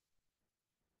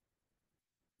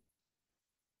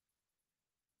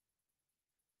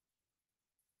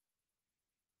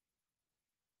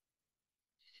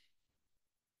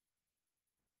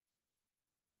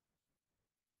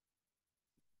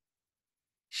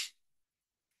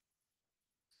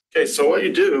 Okay, so what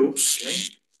you do, okay,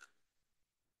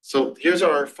 so here's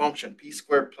our function, p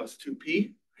squared plus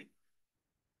 2p. Right?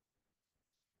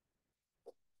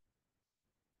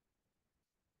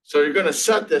 So you're going to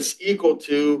set this equal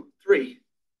to 3,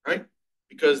 right?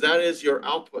 Because that is your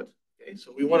output. Okay,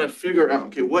 so we want to figure out,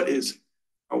 okay, what is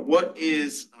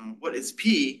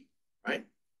p, right?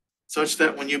 Such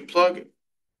that when you plug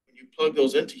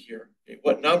those into here, okay,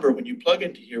 what number when you plug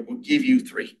into here will give you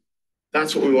 3.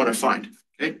 That's what we want to find.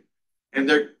 Okay, and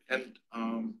And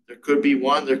there could be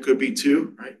 1, there could be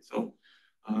 2, right? So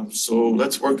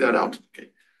let's work that out. Okay.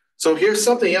 So here's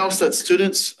something else that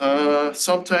students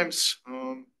sometimes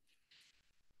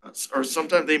or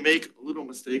sometimes they make a little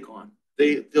mistake on.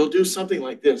 They'll do something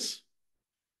like this.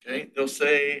 Okay, they'll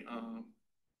say,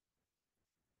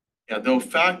 yeah, they'll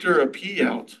factor a p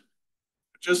out,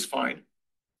 which is fine.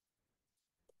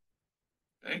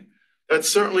 Okay, that's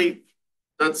certainly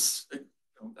that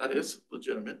is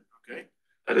legitimate. Okay,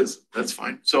 that's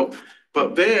fine. So,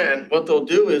 but then what they'll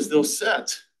do is they'll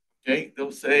set. Okay,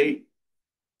 they'll say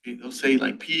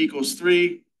like p equals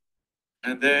 3,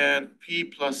 and then p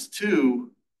plus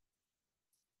 2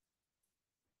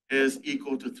 is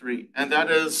equal to 3, and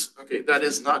that is okay. That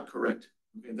is not correct.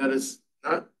 Okay, that is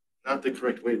not the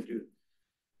correct way to do it.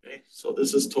 Okay, so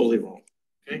this is totally wrong.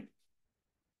 Okay.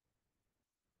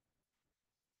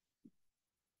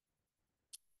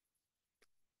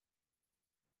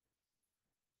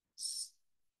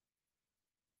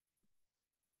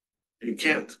 You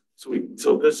can't. So we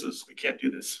can't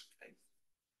do this. Okay.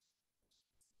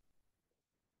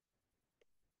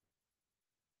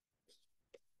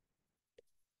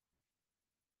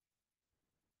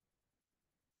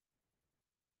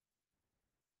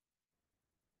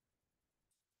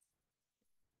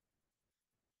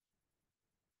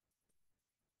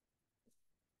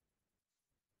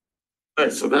 All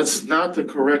right, so that's not the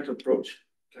correct approach.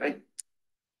 Okay.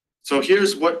 So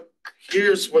here's what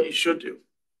you should do.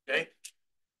 Okay.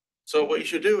 So what you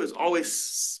should do is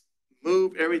always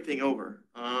move everything over.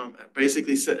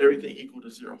 Basically set everything equal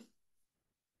to 0.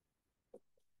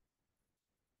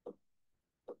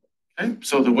 Okay.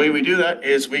 So the way we do that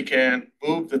is we can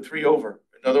move the 3 over.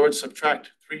 In other words,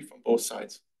 subtract 3 from both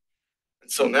sides.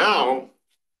 And so now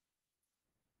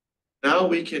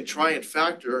we can try and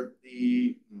factor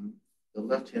the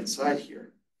left-hand side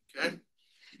here. Okay.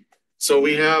 So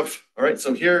we have, all right,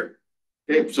 so here,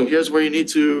 okay, so here's where you need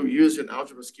to use your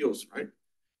algebra skills, right?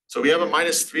 So we have a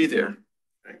 -3 there.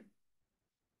 Okay.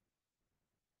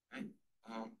 Okay.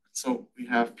 So we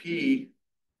have P.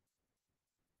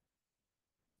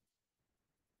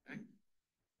 Okay.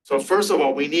 So first of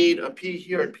all, we need a P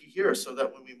here and P here so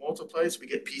that when we multiply this, we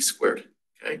get P squared.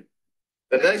 Okay.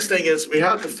 The next thing is we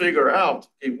have to figure out,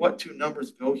 okay, what 2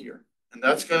 numbers go here. And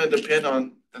that's going to depend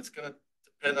on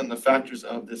the factors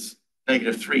of this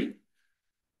 -3.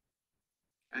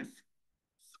 Okay.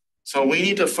 So we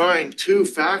need to find 2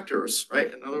 factors,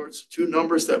 right? In other words, 2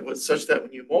 numbers that would such that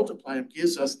when you multiply them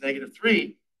gives us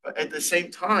 -3, but at the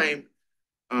same time,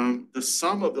 the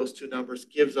sum of those 2 numbers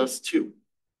gives us 2.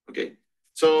 Okay,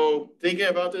 so thinking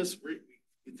about this,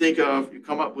 you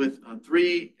come up with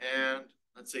 3 and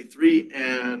let's say 3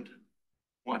 and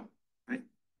 1, right?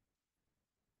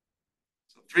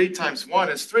 So 3 times 1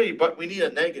 is 3, but we need a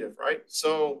negative, right?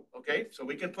 So, okay, so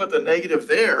we can put the negative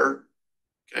there,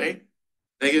 okay?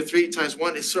 -3 times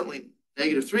 1 is certainly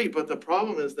 -3, but the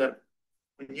problem is that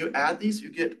when you add these, you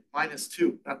get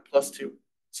 -2, not +2.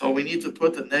 So we need to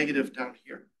put the negative down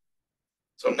here.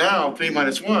 So now 3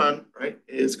 minus 1, right,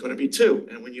 is going to be 2.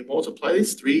 And when you multiply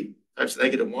these, 3 times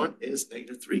 -1 is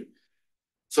 -3.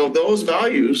 So those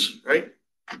values, right,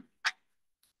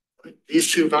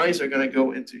 these 2 values are going to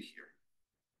go into here.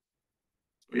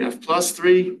 So we have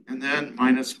 +3 and then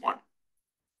 -1.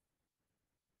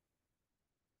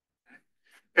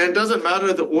 And it doesn't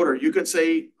matter the order. You could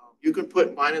say, you could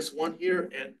put -1 here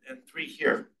and 3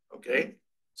 here, okay?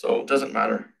 So it doesn't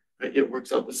matter, right? It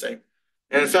works out the same.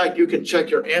 And in fact, you can check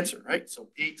your answer, right? So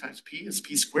P times P is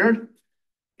P squared.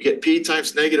 You get P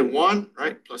times -1,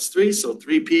 right? Plus 3, so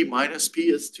 3P minus P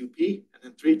is 2P, and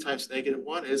then 3 times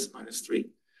 -1 is -3.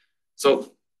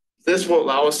 So this will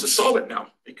allow us to solve it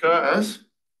now because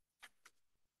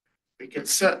we can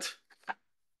set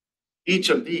each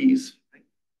of these, right?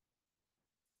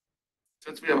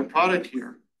 Since we have a product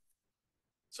here.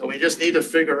 So we just need to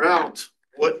figure out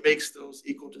what makes those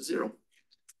equal to 0.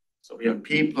 So we have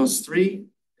P plus 3,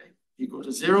 okay, equal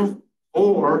to 0,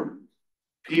 or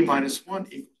P minus 1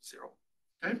 equal to 0.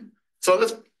 Okay, so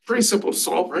that's pretty simple to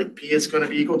solve, right? P is going to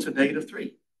be equal to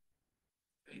 -3.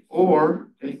 Okay?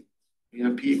 Or, okay, we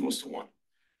have P equals to 1.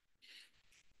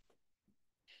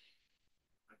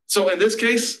 So in this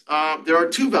case, there are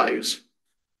 2 values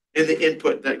in the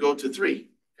input that go to 3.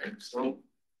 Okay, so,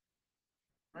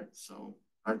 right, so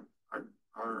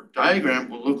our diagram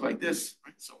will look like this.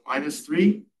 Right? So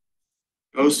 -3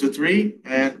 goes to 3,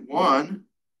 and 1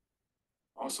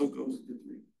 also goes to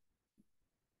 3.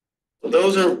 So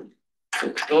those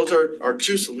are our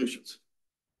 2 solutions.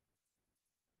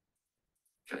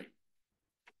 Okay.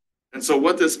 And so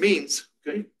what this means,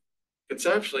 okay,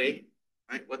 conceptually,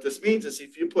 right, what this means is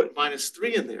if you put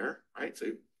 -3 in there, right, so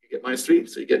you get minus 3,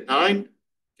 so you get 9,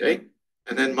 okay?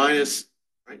 And then minus,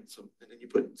 right? So, and then you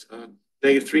put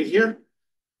negative 3 here,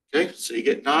 okay? So you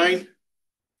get 9,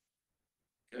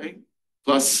 okay?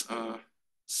 Plus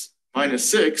minus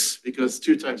 6, because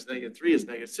 2 times negative 3 is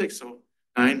negative 6, so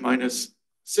 9 minus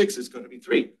 6 is going to be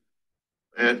 3.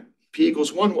 And p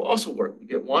equals 1 will also work. You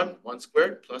get 1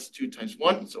 squared, plus 2 times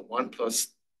 1, so 1 plus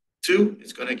 2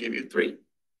 is going to give you 3,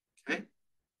 okay?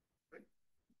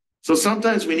 So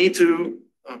sometimes we need to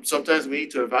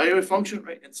evaluate a function,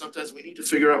 right? And sometimes we need to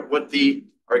figure out what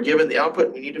are given the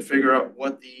output. We need to figure out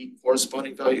what the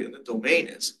corresponding value in the domain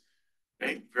is.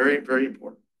 Okay, very, very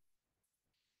important.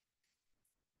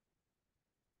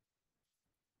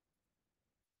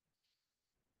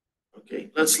 Okay,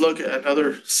 let's look at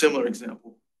another similar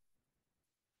example.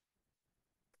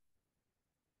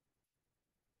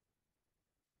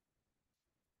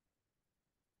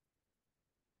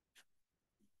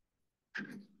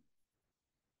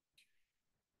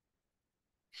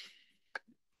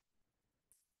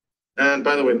 And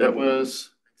by the way, that was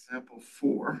example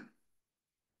 4.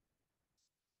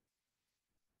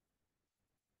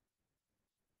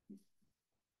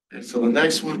 And so the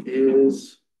next one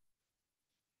is,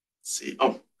 let's see,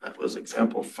 oh, that was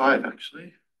example 5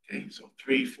 actually. Okay, so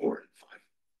 3, 4, and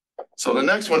 5. So the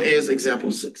next one is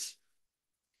example 6.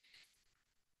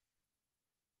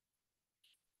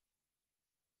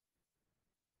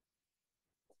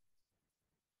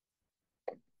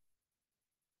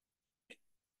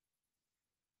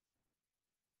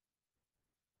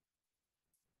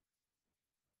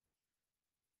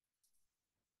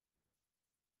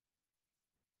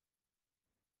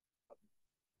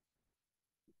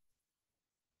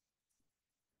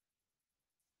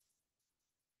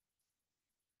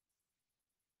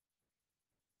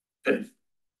 Okay.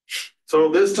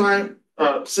 So this time,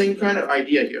 same kind of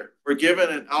idea here. We're given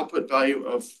an output value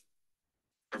of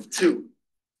 2.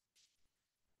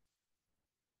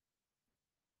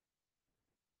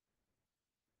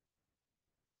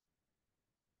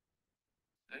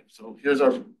 Okay, so here's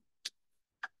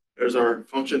our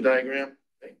function diagram.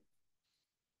 Okay,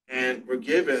 and we're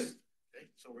given, okay,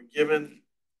 so we're given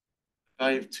a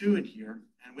value of 2 in here,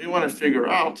 and we want to figure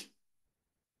out,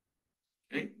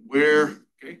 okay,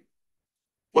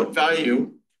 what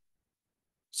value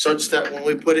such that when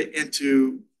we put it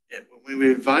into, when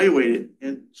we evaluate it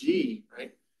in G,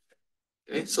 right?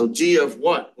 Okay, so G of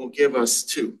what will give us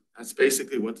 2? That's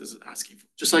basically what this is asking for.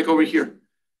 Just like over here.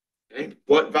 Okay,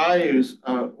 what values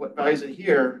in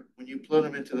here, when you plug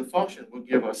them into the function, will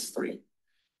give us 3.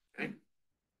 Okay,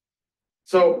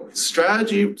 so so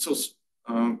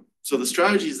the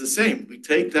strategy is the same. We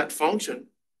take that function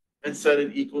and set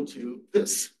it equal to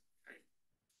this.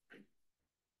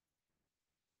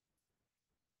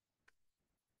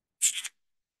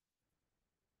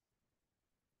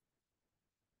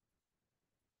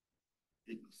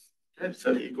 Okay,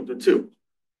 set it equal to 2.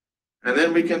 And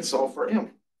then we can solve for m.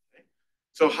 Okay.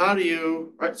 So how do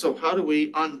you, right? So how do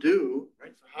we undo,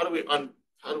 right? So how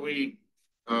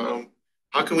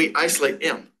can we isolate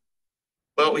m?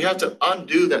 Well, we have to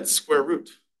undo that square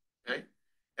root, okay?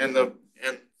 And the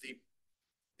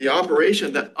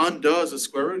operation that undoes a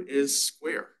square root is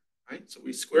square, right? So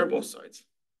we square both sides.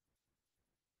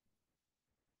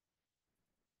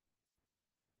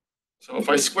 So if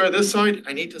I square this side,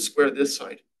 I need to square this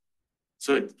side.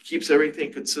 So it keeps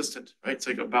everything consistent, right? It's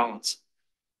like a balance.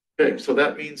 Okay, so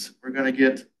that means we're going to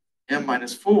get m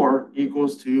minus 4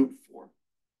 equals to 4.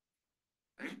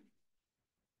 Okay?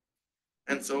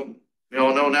 And so we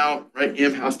all know now, right,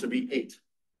 m has to be 8.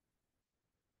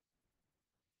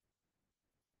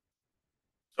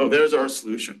 So there's our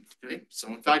solution, okay? So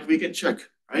in fact, we can check,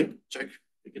 right?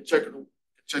 We can check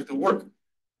the work.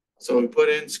 So we put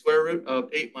in square root of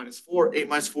 8 minus 4. 8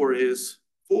 minus 4 is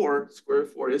 4. Square root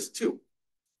of 4 is 2.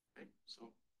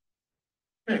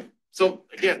 Okay, so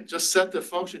again, just set the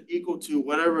function equal to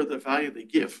whatever the value they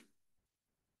give.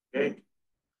 Okay,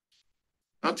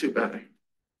 not too bad.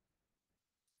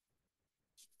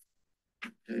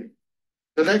 Okay,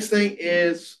 the next thing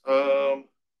is, okay,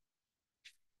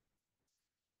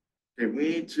 we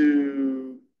need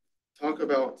to talk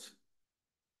about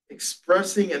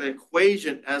expressing an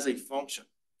equation as a function.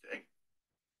 Okay,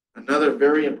 another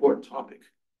very important topic.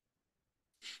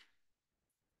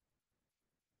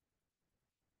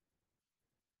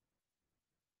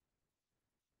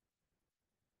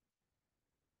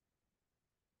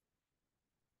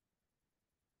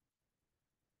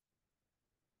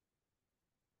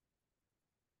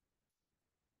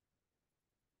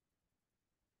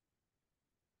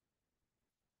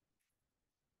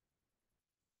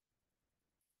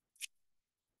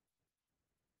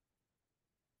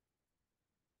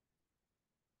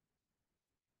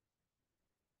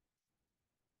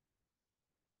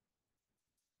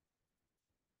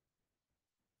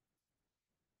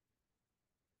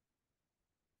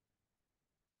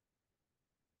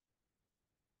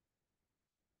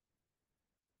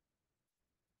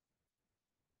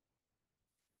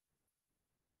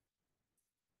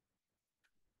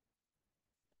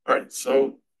 All right,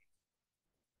 so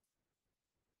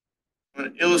I'm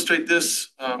going to illustrate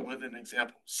this with an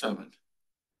example 7.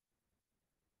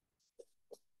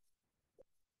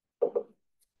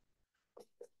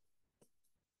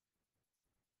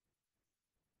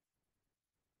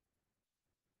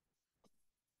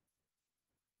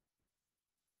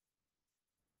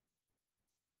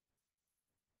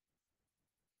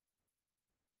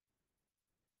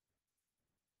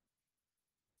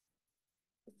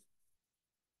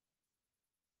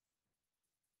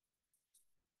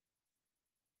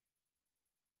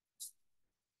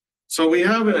 So we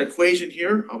have an equation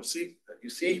here, obviously, that you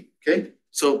see, okay?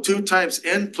 So 2 times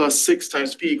n plus 6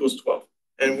 times p equals 12.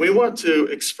 And we want to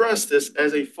express this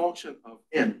as a function of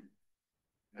n.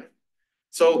 Okay?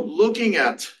 So looking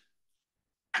at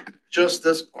just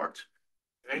this part,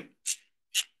 okay?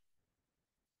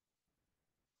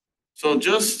 So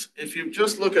just, if you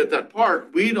just look at that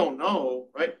part, we don't know,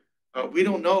 right? We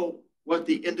don't know what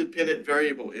the independent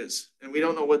variable is. And we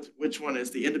don't know which one is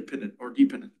the independent or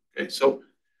dependent, okay? So,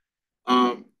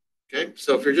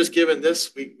 so if you're just given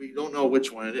this, we don't know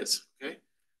which one it is, okay?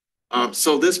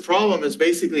 So this problem is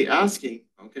basically asking,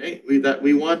 okay, that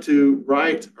we want to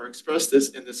write or express this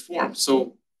in this form.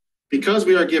 So because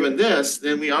we are given this,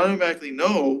 then we automatically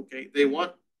know, okay, they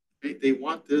want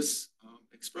this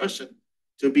expression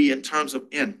to be in terms of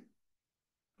n,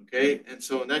 okay? And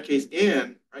so in that case,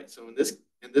 n, right? So in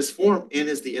this form, n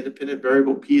is the independent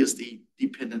variable, p is the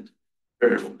dependent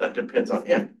variable that depends on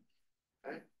n.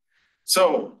 Okay?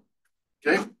 So,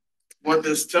 okay, what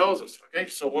this tells us, okay,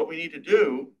 so what we need to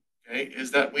do, okay, is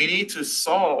that we need to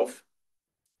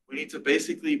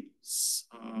basically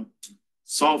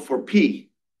solve for p.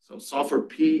 So solve for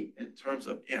p in terms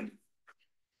of n.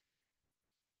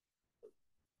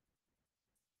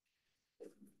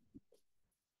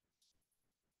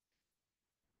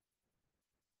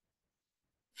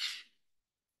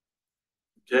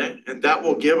 Okay, and that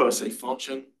will give us a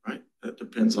function, right, that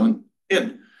depends on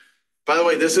n. By the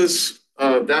way, this is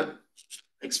that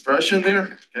expression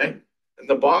there, okay, in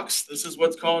the box, this is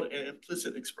what's called an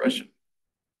implicit expression.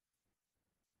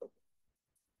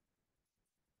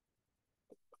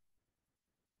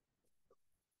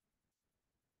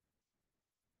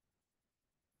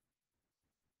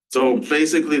 So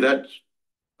basically that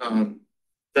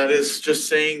is just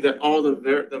saying that all the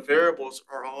variables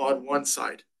are all on one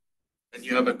side and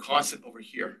you have a constant over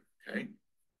here, okay?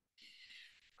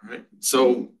 All right,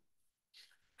 so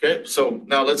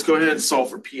now let's go ahead and solve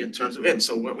for p in terms of n.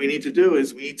 So what we need to do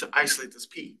is we need to isolate this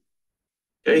p.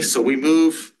 Okay, so we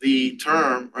move the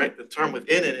term, right, the term with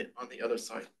n in it on the other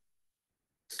side.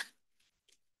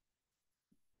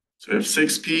 So we have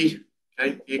 6p,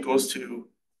 okay, equals to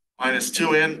minus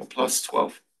 2n plus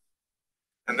 12.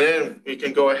 And then we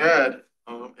can go ahead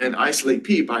and isolate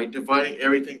p by dividing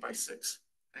everything by 6.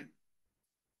 Okay?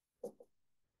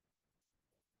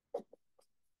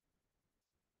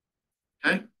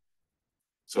 Okay.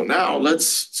 So now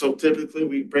so typically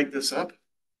we break this up.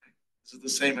 This is the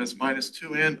same as minus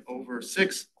 2n over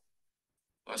 6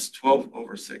 plus 12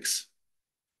 over 6.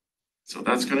 So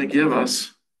that's going to give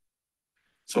us,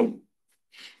 so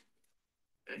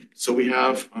we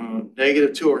have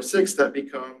negative 2 over 6, that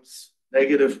becomes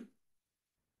negative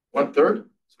 1/3.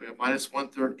 So we have minus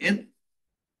 1/3 n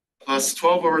plus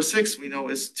 12 over 6 we know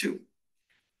is 2.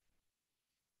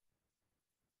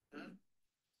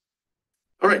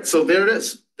 All right, so there it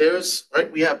is.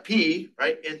 Right, we have p,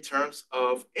 right, in terms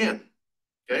of n.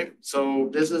 Okay, so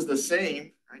this is the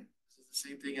same, right? This is the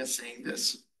same thing as saying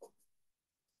this.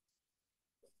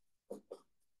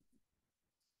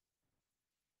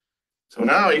 So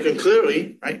now you can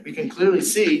clearly, right, we can clearly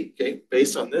see, okay,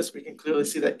 based on this, we can clearly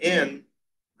see that n,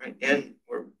 right,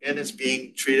 where n is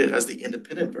being treated as the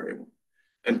independent variable.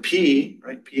 And p,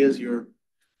 right, p is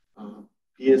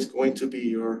going to be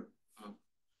your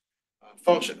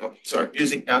function. Oh, sorry,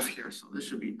 using f here, so this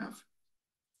should be f.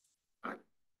 All right.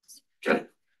 Okay,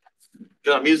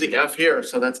 because I'm using f here,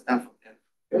 so that's f of n.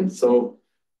 Okay, so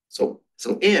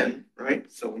n,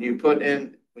 right? So when you put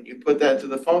that into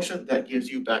the function, that gives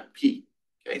you back p.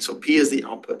 Okay, so p is the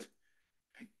output.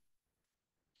 Okay.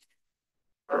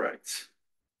 All right.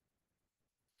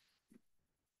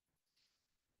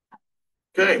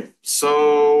 Okay,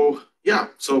 so yeah,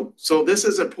 so this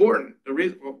is important. The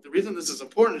reason this is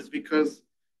important is because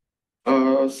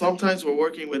sometimes we're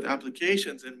working with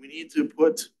applications and we need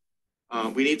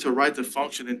to write the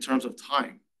function in terms of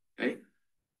time. Okay,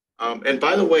 and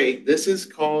by the way, this is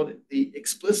called the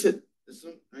explicit. This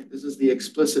is the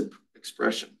explicit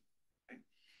expression. Okay?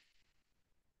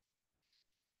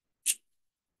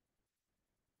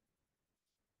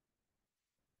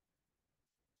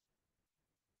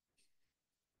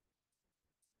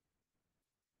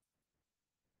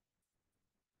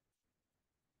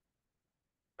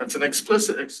 That's an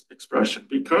explicit expression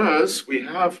because we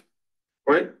have,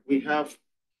 right? We have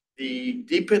the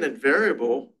dependent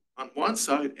variable on one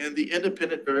side and the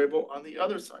independent variable on the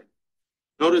other side.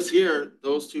 Notice here,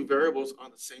 those two variables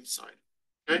on the same side,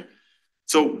 okay?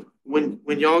 So when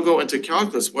y'all go into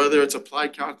calculus, whether it's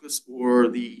applied calculus or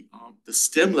the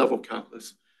STEM level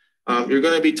calculus, you're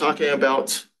going to be talking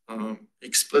about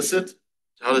explicit,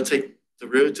 how to take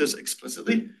derivatives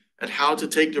explicitly, and how to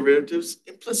take derivatives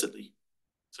implicitly.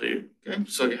 So you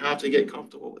have to get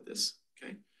comfortable with this.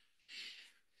 Okay.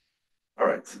 All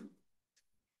right.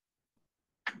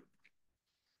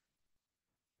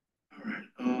 All right.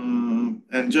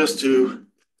 And just to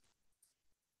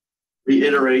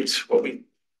reiterate what we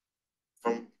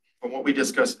from what we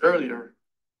discussed earlier,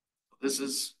 this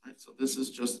is right. So this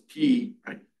is just p,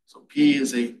 right? So p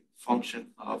is a function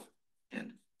of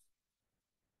n.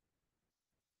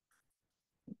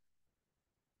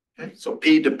 Okay. So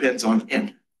p depends on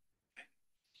n.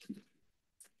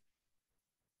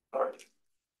 All right.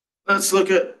 Let's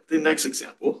look at the next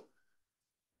example.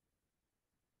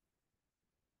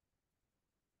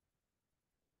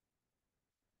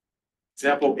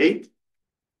 Example 8.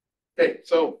 Okay,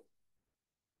 so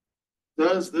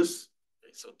does the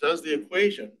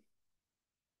equation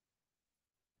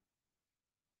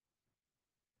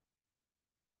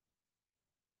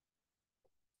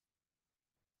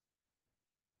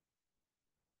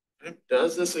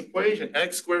does this equation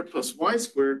x squared plus y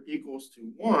squared equals to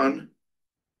 1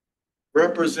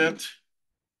 represent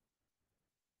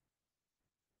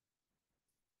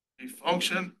a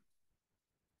function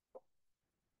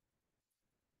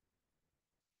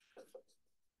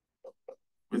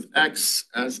with x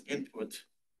as input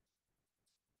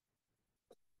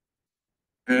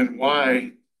and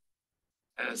y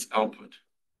as output?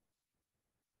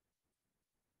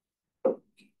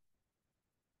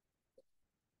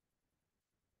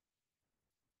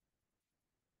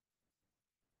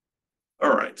 All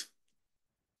right.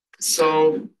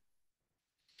 So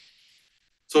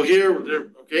here,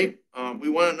 okay, we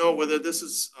want to know whether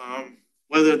this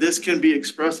can be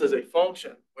expressed as a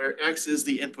function where x is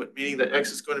the input, meaning that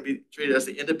x is going to be treated as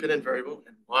the independent variable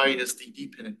and y is the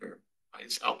dependent variable, y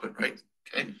is output, right?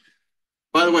 Okay.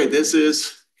 By the way, this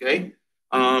is okay.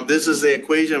 This is the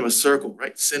equation of a circle,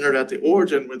 right? Centered at the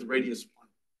origin with radius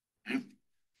 1. Okay?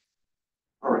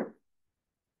 All right.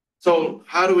 So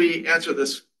how do we answer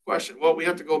this question? Well, we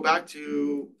have to go back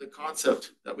to the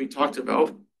concept that we talked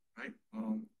about, right?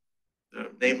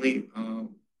 Namely,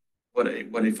 what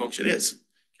a function is.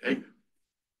 Okay.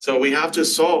 So we have to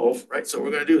solve, right? So what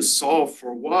we're going to do is solve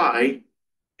for y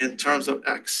in terms of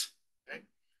x. Okay.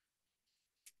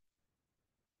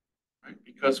 Right?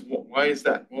 Because why is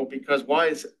that? Well, because y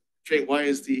is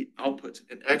the output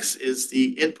and x is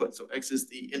the input. So x is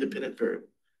the independent variable,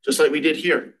 just like we did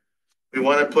here. We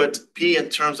want to put p in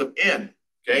terms of n,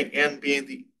 okay? N being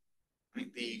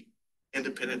the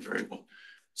independent variable.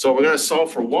 So we're going to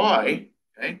solve for y,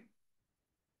 okay?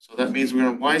 So that means we're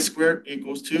going to y squared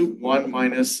equals to 1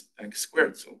 minus x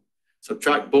squared. So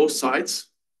subtract both sides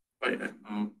by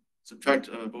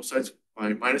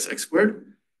minus x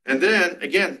squared. And then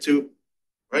again,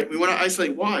 we want to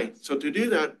isolate y. So to do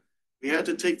that, we had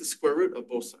to take the square root of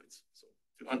both sides. So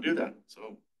to undo that.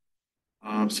 So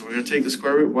we're going to take the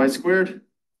square root y squared.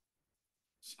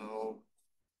 So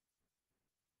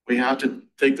we have to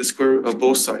take the square root of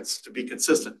both sides to be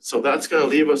consistent. So that's going to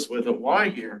leave us with a y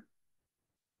here.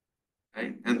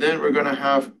 Okay? And then we're going to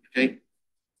have, okay,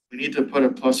 we need to put a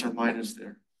plus or minus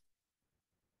there.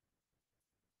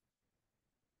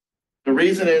 The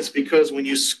reason is because when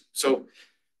you square,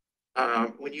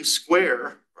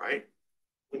 right?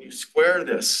 When you square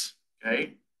this,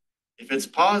 okay, if it's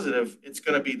positive, it's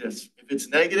going to be this. If it's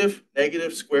negative,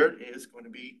 negative squared is going to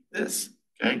be this,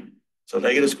 okay? So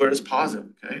negative squared is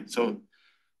positive, okay? So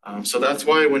that's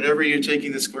why whenever you're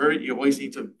taking the square root, you always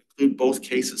need to include both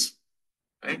cases,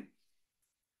 okay?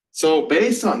 So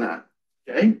based on that,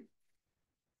 okay,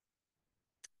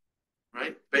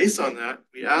 right? Based on that,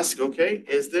 we ask, okay,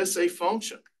 is this a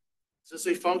function? Is this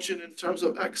a function in terms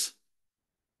of x?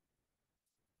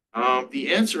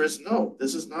 The answer is no,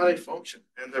 this is not a function.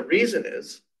 And the reason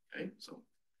is, okay, so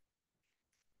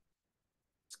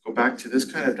let's go back to this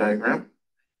kind of diagram.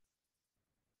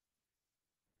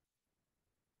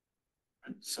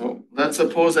 So let's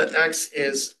suppose that x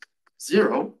is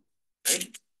 0, okay?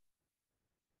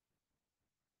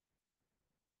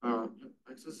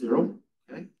 X is 0,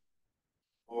 okay?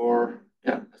 Or,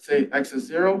 yeah, let's say x is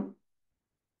 0.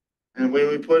 And when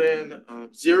we put in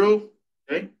 0,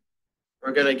 okay,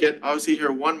 we're going to get, obviously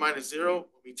here, 1 minus 0.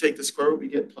 When we take the square root, we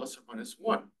get plus or minus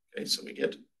 1. Okay, so we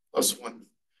get plus 1.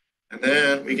 and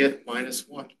then we get minus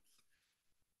 1.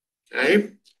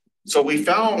 Okay, so we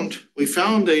found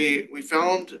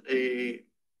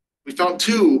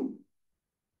two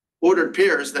ordered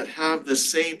pairs that have the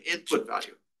same input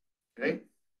value. Okay,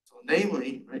 so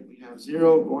namely, right, we have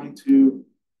 0 going to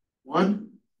 1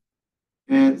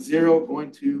 and 0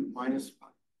 going to minus 5.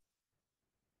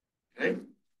 Okay,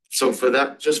 so for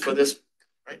that, just for this,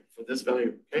 right, for this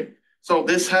value. Okay, so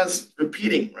this has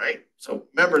repeating, right? So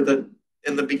remember that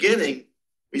in the beginning,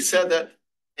 we said that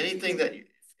anything if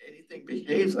anything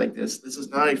behaves like this is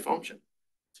not a function.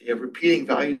 So you have repeating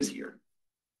values here.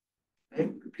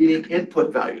 Okay, repeating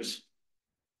input values.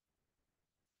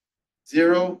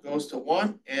 0 goes to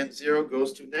 1 and 0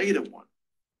 goes to -1.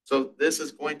 So this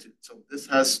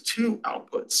has two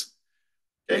outputs.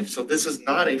 Okay, so this is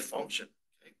not a function.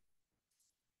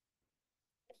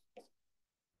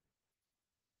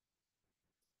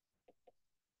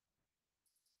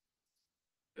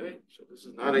 Okay, so this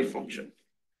is not a function.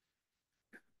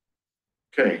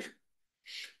 Okay,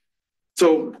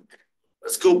 so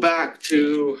let's go back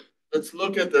to let's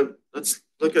look at the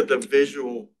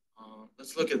visual.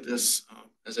 Let's look at this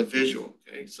as a visual.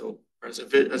 Okay, so as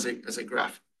a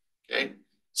graph. Okay,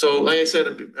 so like I said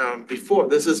before,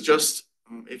 this is just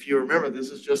if you remember,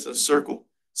 this is just a circle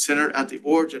centered at the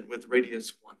origin with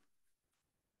radius 1.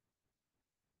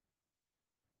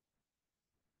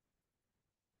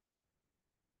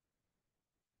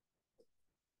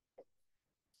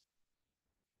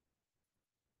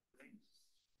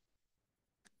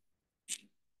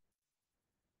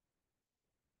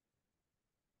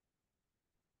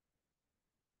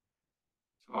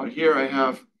 So here I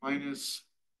have minus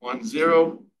 1,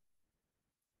 0,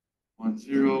 1,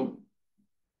 0,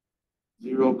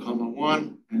 0, comma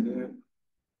 1, and then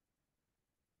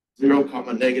 0,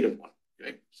 comma -1.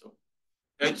 Okay,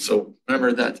 so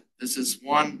remember that this is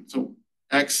 1, so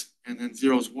x, and then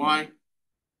 0 is y.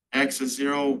 X is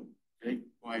 0, okay,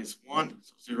 y is 1,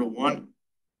 so 0, 1,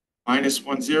 minus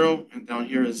 1, 0, and down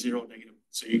here is 0, -1.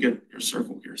 So you get your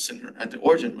circle here centered at the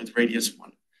origin with radius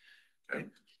 1. Okay,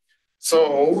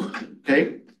 so,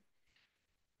 okay.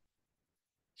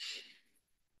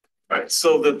 All right,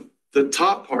 so the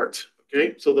top part,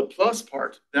 okay, so the plus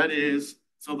part,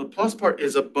 so the plus part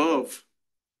is above,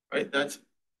 right? That's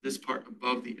this part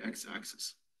above the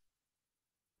x-axis.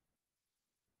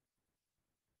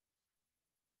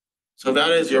 So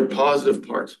that is your positive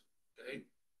part, okay?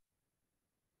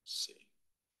 Let's see.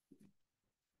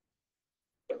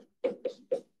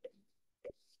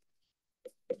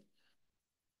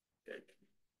 Okay.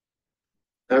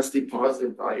 That's the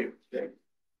positive value, okay?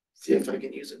 See if I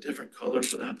can use a different color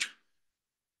for that.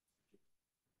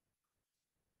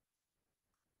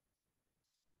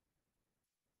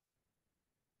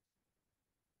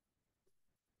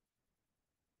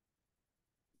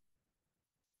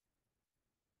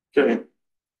 Okay.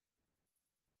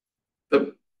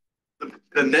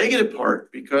 The negative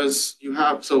part, because you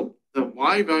have, so the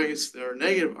y values that are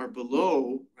negative are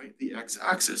below, right, the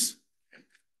x-axis. Okay.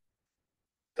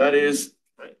 That is,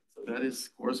 right, so that is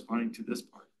corresponding to this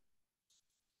part.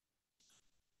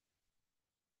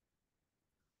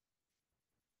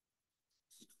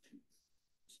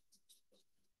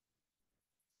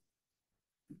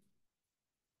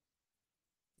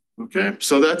 Okay,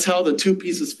 so that's how the two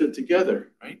pieces fit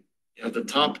together, right? You have the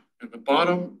top and the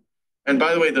bottom. And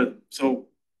by the way, the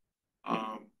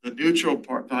neutral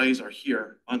part values are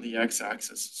here on the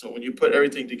x-axis. So when you put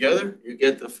everything together, you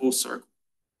get the full circle.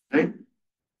 Okay.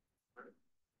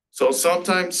 So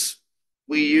sometimes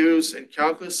we use in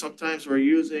calculus, sometimes we're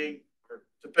using, or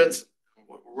depends on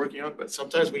what we're working on, but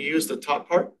sometimes we use the top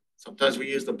part, sometimes we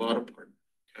use the bottom part.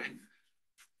 Okay.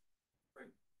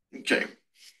 Okay.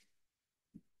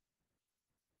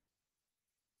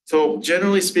 So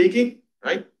generally speaking,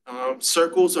 right,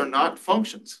 circles are not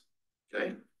functions.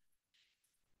 Okay.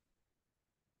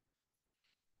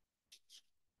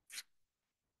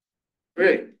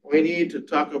 Great. We need to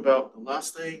talk about the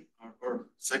last thing, or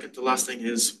second to last thing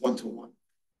is one-to-one.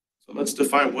 So let's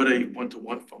define what a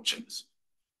one-to-one function is.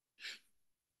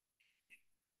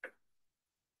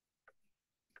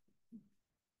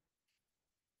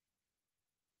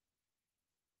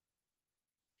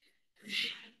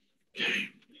 Okay.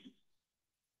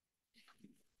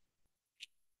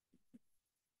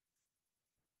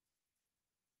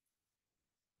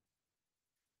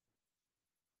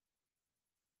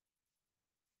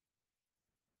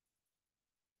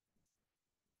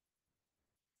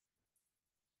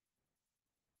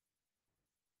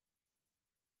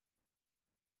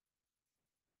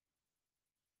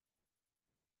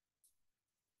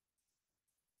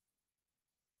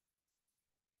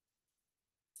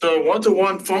 So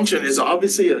one-to-one function is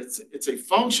obviously it's a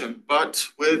function, but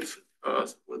with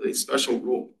a special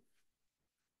rule.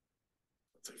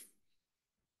 It's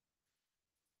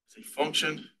a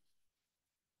function.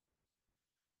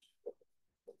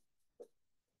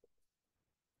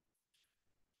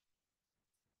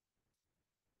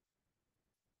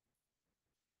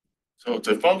 So it's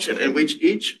a function in which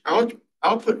each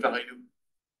output value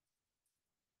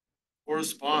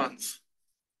corresponds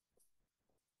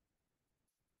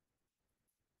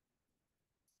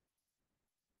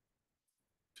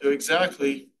to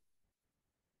exactly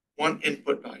one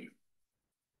input value.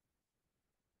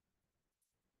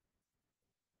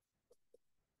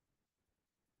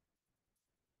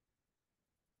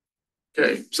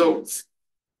 Okay, so it's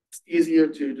easier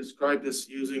to describe this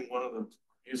using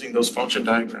using those function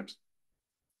diagrams.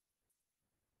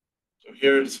 So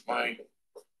here's so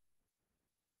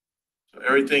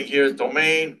everything here is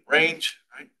domain, range,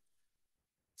 right?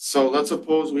 So let's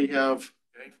suppose we have,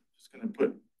 okay, I'm just gonna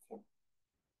put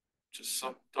just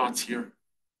some dots here.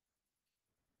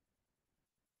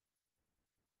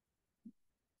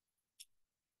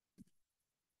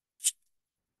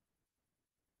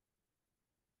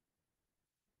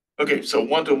 Okay, so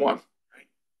one-to-one, right?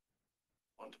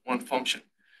 One-to-one function.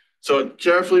 So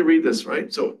carefully read this,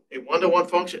 right? So a one-to-one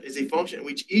function is a function in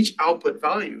which each output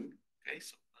value, okay,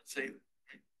 so let's say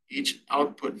each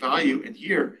output value in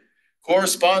here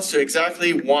corresponds to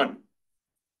exactly one,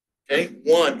 okay?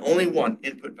 One, only one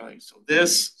input value. So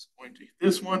this is going to be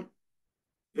this one,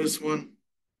 this one,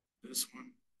 this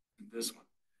one, and this one,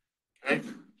 okay?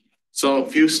 So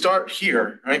if you start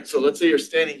here, right? So let's say you're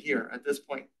standing here at this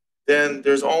point, then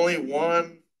there's only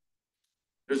one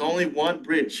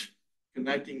bridge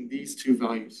connecting these two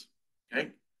values,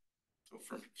 okay?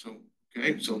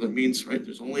 So that means, right,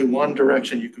 there's only one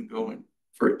direction you can go in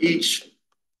for each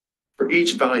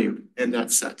value in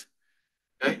that set,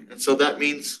 okay? And so that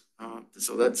means,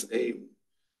 so that's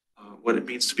what it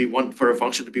means to be one, for a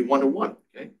function to be one-to-one,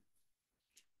 okay?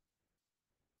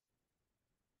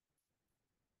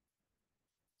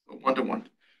 So one-to-one.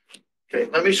 Okay,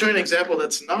 let me show you an example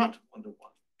that's not one-to-one.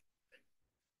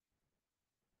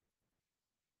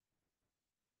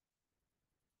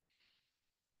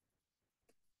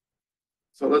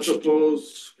 So let's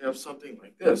suppose we have something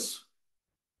like this.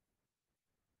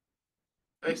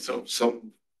 Okay, so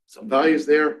some values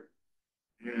there,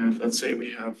 and let's say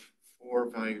we have 4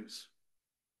 values.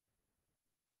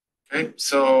 Okay,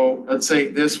 so let's say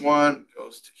this one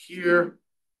goes to here,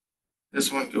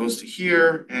 this one goes to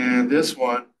here, and this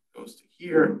one goes to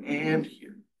here and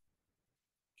here.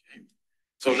 Okay,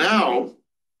 so now,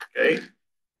 okay,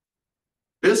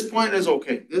 this point is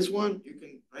okay. This one you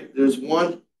can, right? There's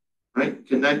one, right,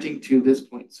 connecting to this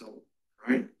point. So,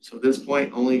 right, so this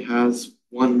point only has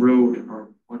one road or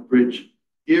one bridge.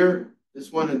 Here,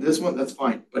 this one and this one, that's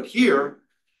fine. But here,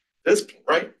 this,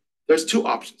 right, there's 2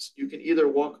 options. You can either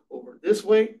walk over this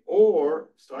way or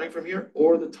starting from here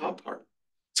or the top part.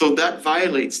 So that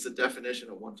violates the definition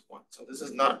of one-to-one. So this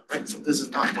is not, right? So this is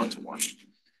not one-to-one.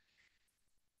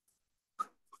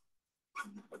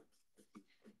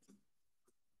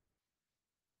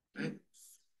 Okay.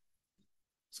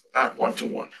 So not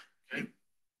one-to-one. Okay.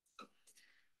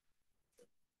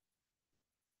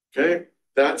 Okay.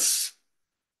 That's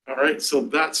all right. So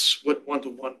that's what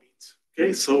one-to-one means.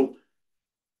 Okay. So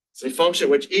it's a function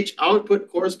which each output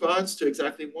corresponds to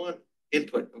exactly one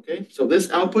input. Okay. So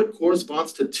this output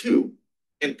corresponds to 2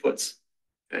 inputs.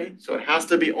 Okay. So it has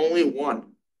to be only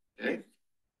one. Okay.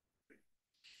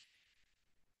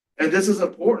 And this is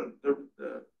important.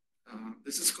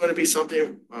 This is going to be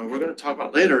something we're going to talk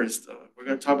about later. We're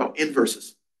going to talk about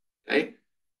inverses. Okay.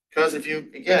 Because if you,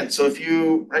 again, so if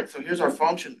you, right, so here's our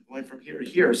function going from here to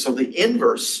here. So the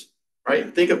inverse,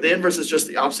 right, think of the inverse as just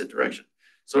the opposite direction.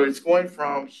 So it's going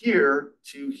from here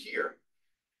to here.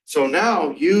 So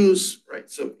now use, right,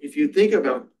 so if you think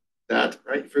about that,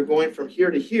 right, if you're going from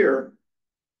here to here,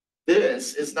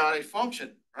 this is not a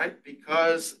function, right,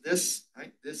 because this,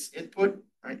 right, this input,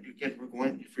 right, again,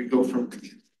 if we go from,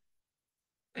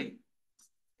 right,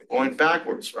 going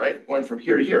backwards, right, going from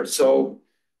here to here. So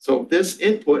this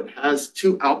input has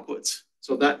 2 outputs.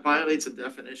 So that violates the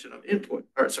definition of input,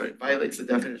 or sorry, violates the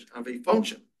definition of a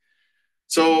function.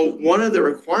 So one of the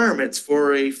requirements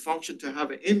for a function to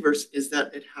have an inverse is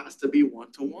that it has to be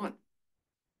one-to-one.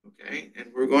 Okay,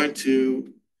 and we're going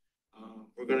to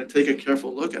take a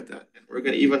careful look at that, and we're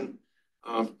going to even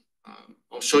I'll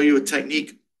show you a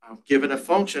technique. Given a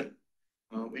function,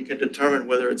 we can determine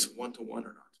whether it's one-to-one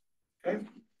or not. Okay.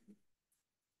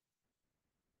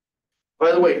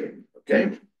 By the way,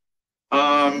 okay,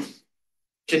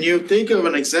 can you think of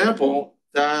an example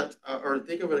that, or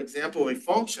think of an example of a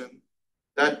function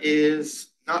that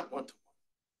is not one-to-one.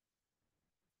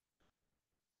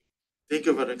 Think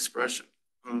of an expression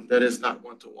that is not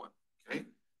one-to-one, okay?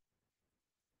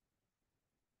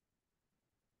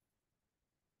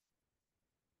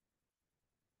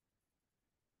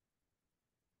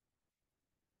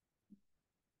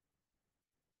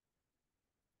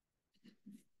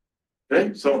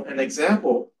 Okay, so an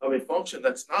example of a function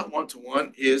that's not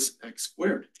one-to-one is x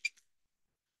squared.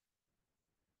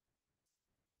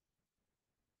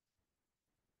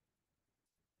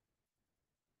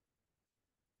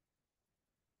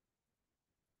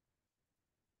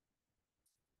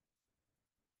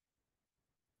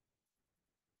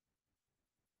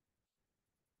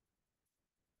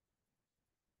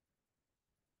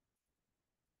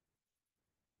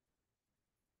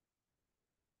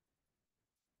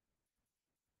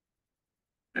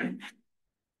 Okay.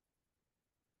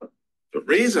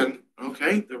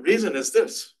 The reason is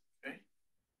this. Okay.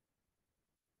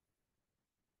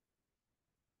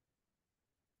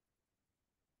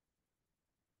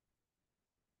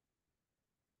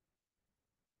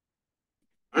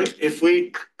 Right? If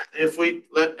we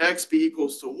let x be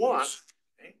equals to 1,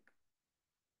 okay,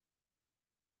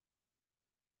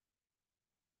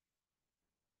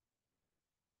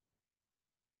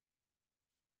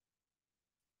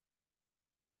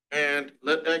 and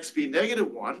let x be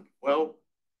 -1, well,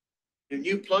 when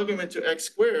you plug them into x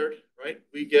squared, right,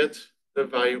 we get the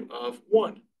value of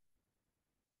 1.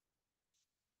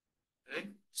 Okay?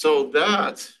 So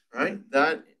that, right,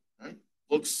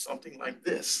 looks something like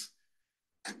this.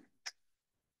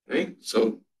 Okay,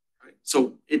 so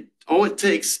it all it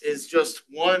takes is just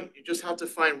one. You just have to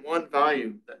find one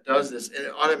value that does this, and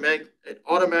it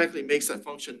automatically makes that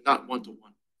function not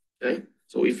one-to-one. Okay,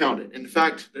 so we found it. In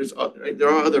fact, there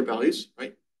are other values,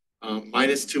 right?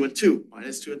 -2 and 2,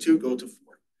 -2 and 2 go to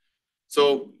 4.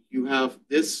 So you have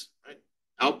this, right?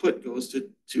 Output goes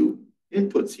to two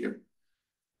inputs here.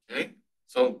 Okay,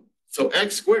 so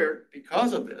x squared,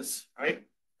 because of this, right?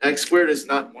 X squared is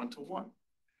not one-to-one.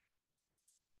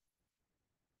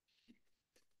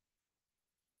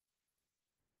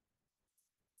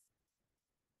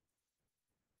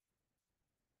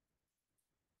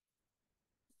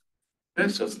 Okay,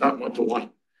 so it's not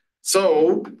one-to-one.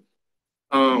 So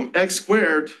x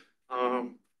squared,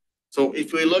 so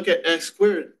if we look at x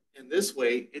squared in this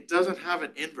way, it doesn't have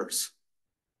an inverse.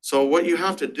 So what you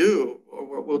have to do, or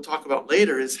what we'll talk about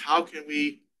later, is how can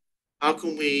we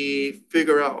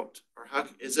figure out, or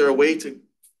is there a way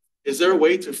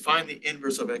to find the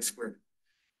inverse of x squared?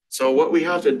 So what we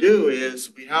have to do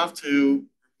is we have to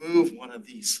remove one of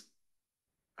these.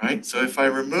 Right? So if I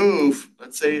remove,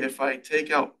 let's say if I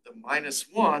take out the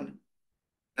 -1,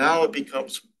 now it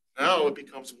becomes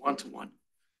one-to-one.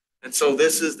 And so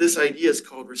this idea is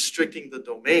called restricting the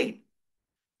domain.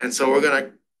 And so we're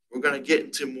gonna get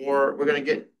into more, we're gonna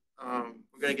get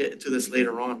into this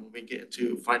later on when we get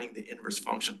into finding the inverse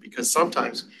function, because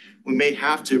sometimes we may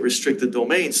have to restrict the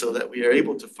domain so that we are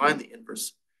able to find the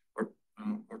inverse, or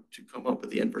to come up with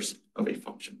the inverse of a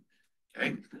function.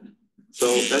 Okay, so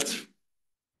that's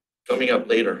coming up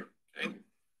later. Okay,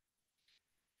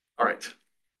 all right.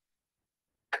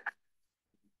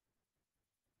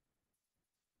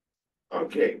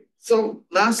 Okay, so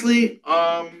lastly,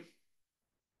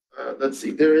 let's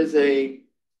see. There's a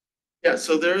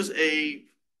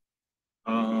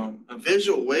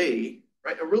visual way,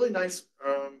 right? Really nice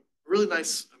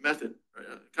method.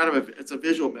 It's a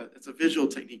visual method. It's a visual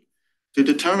technique to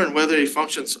determine whether a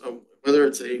function's whether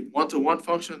it's a one-to-one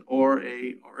function or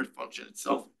a function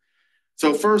itself.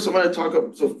 So first, I'm going to talk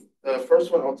about. So the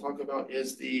first one I'll talk about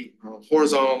is the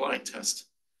horizontal line test.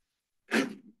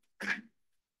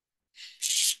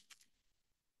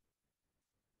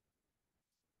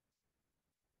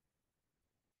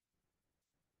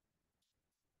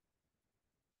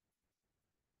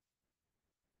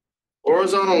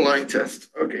 Horizontal line test.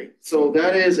 Okay, so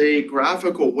that is a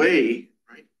graphical way,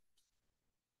 right?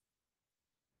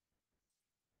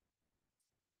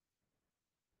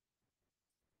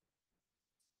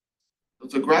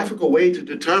 It's a graphical way to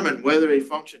determine whether a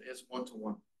function is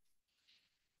one-to-one.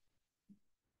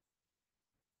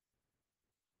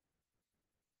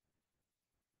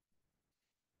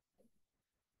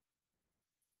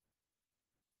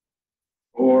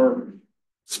 Or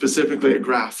specifically a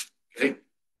graph. Okay,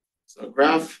 so a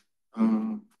graph,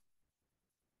 determine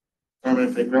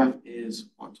if a graph is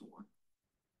one-to-one.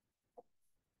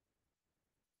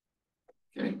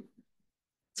 Okay,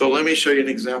 so let me show you an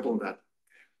example of that.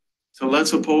 So let's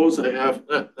suppose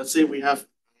let's say we have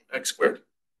x squared,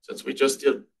 since we just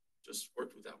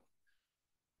worked with that one.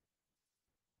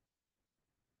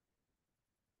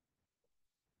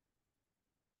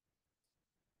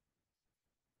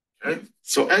 Okay,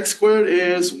 so x squared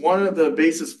is one of the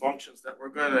basis functions that we're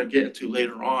going to get into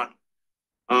later on.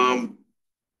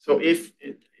 So if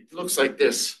it looks like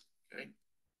this, okay,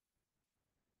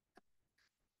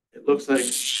 it looks like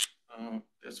this one,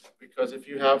 because if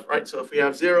you have, right, so if we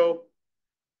have 0,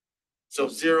 so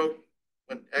 0,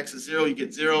 when x is 0, you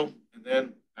get 0, and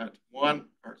then at 1,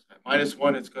 or at minus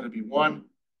 1, it's going to be 1.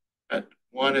 At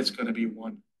 1, it's going to be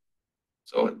 1.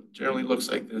 So it generally looks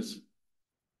like this.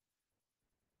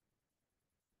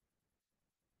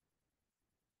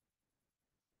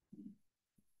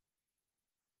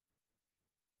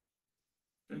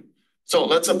 Okay. So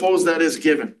let's suppose that is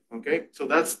given. Okay, so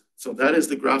that is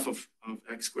the graph of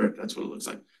x squared. That's what it looks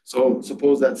like. So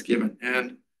suppose that's given,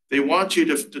 and they want you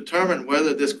to determine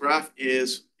whether this graph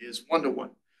is 1-to-1.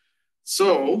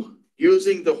 So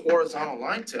using the horizontal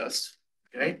line test,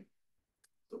 okay.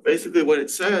 So basically, what it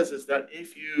says is that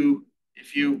if you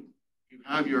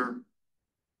have your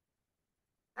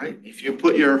right, if you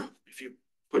put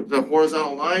the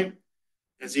horizontal line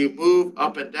as you move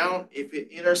up and down, if it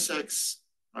intersects,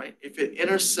 right, if it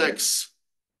intersects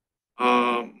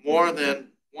more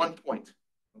than 1 point,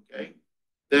 okay,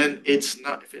 then it's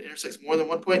not. If it intersects more than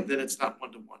 1 point, then it's not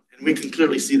 1-to-1, and we can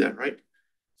clearly see that, right?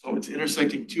 So it's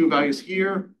intersecting two values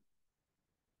here.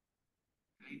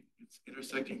 Right? It's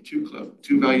intersecting two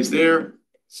values there,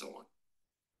 so on.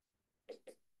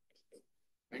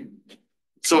 Right?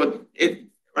 So it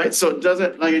right. So it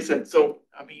doesn't, like I said. So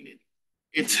I mean,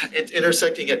 it's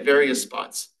intersecting at various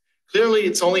spots. Clearly,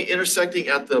 it's only intersecting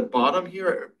at the bottom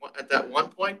here at that 1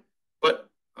 point. But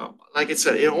like I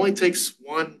said, it only takes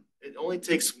one. It only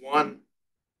takes one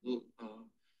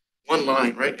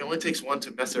line, right? It only takes one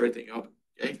to mess everything up.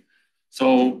 Okay,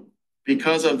 so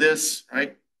because of this,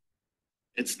 right,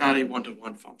 it's not a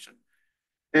 1-to-1 function.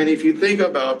 And if you think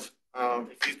about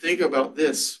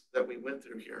this that we went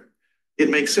through here, it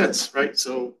makes sense, right?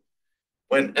 So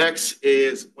when y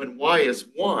is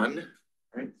 1,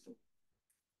 right?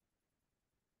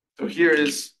 So here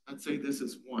is, let's say this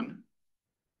is 1.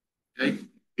 Okay,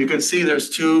 you can see there's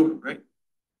 2, right?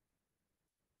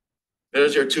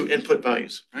 There's your 2 input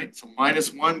values, right? So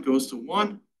minus 1 goes to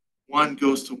 1, 1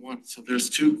 goes to 1. So there's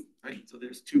 2, right? So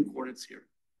there's 2 coordinates here.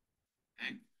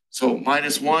 Okay, so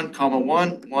minus 1, comma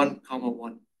 1, 1, comma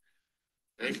 1.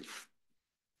 Okay,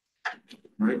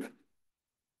 right?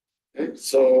 Okay,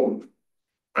 so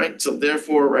right, so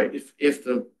therefore, right, if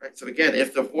the right, so again,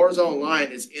 if the horizontal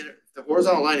line is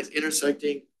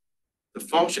intersecting the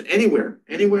function anywhere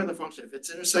in the function, if it's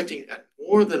intersecting at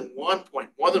more than 1 point,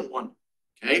 more than 1,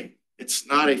 okay, it's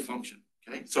not a function.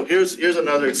 Okay, so here's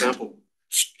another example.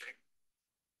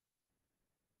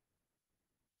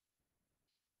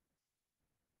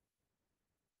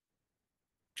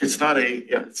 It's not a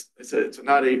it's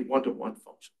not a 1-to-1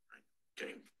 function. Right?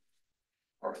 Okay,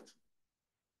 all right.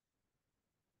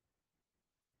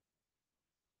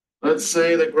 Let's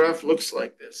say the graph looks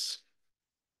like this.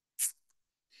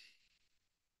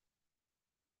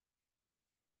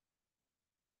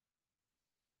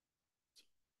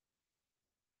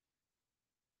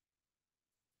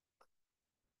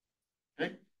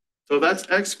 Okay, so that's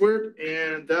x squared,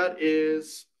 and that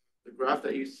is the graph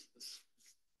that you.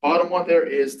 Bottom one there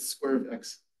is the square of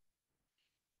x.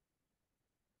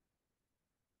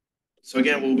 So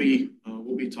again, we'll be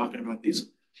talking about these.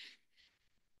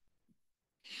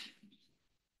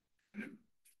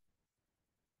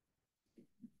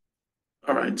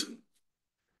 All right.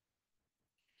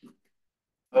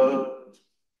 All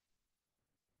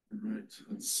right.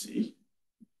 Let's see.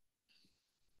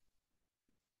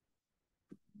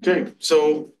 Okay,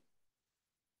 so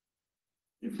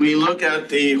if we look at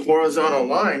the horizontal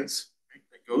lines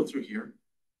that go through here,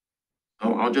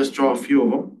 I'll just draw a few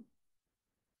of them.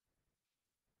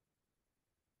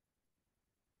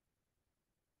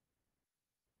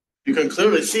 You can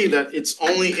clearly see that it's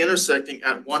only intersecting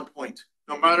at 1 point,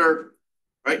 no matter,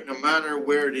 right, no matter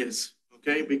where it is,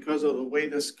 okay, because of the way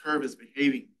this curve is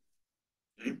behaving.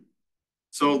 Okay,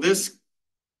 so this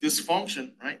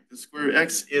function, right, the square of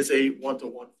x is a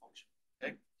 1-to-1 function.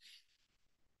 Okay.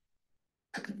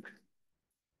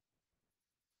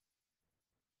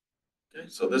 Okay,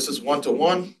 so this is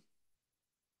 1-to-1,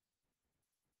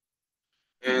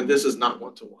 and this is not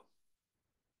 1-to-1.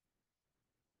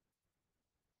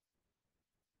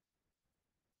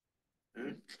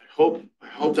 Okay. I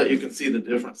hope that you can see the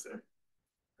difference there.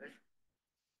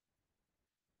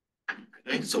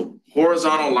 Okay, so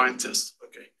horizontal line test.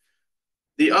 Okay.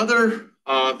 The other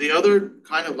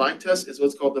kind of line test is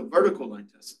what's called the vertical line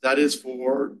test. That is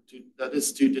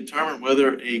to determine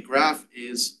whether a graph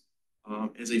is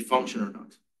a function or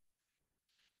not.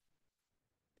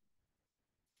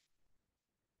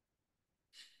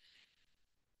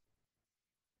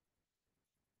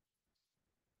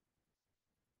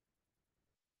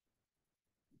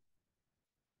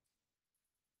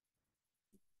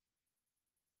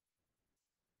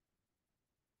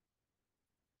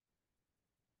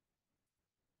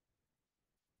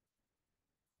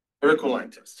 vertical line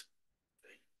test.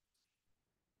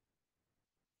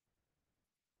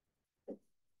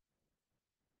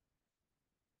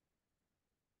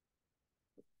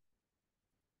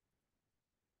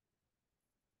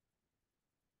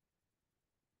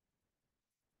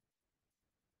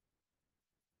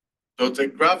 So it's a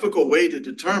graphical way to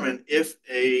determine if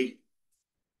a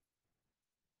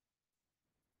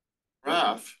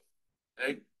graph,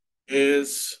 okay,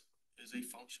 is a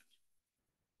function.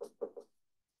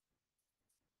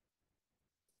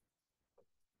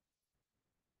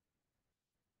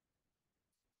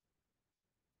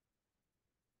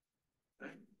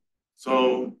 Okay.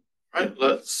 So, right,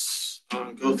 let's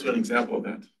go through an example of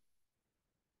that.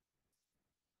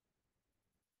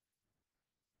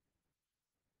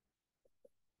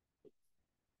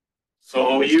 So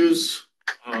I'll use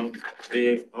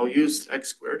x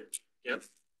squared. Yep.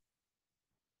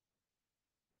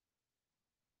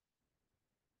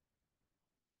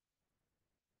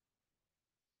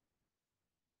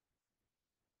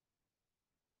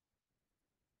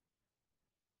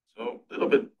 So a little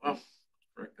bit. Well,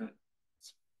 correct that.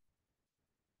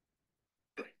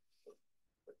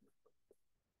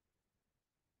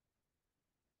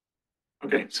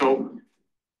 Okay, so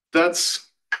that's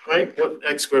right what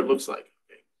x squared looks like.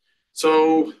 Okay,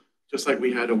 so just like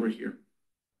we had over here.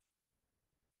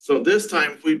 So this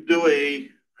time, if we do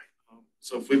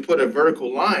so if we put a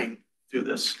vertical line through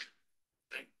this,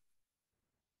 okay,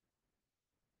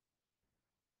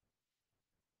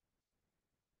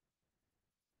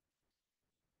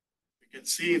 we can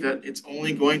see that it's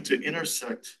only going to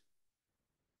intersect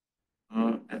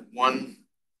at one,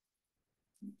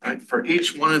 right? For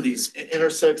each one of these, it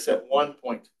intersects at one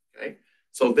point. Okay,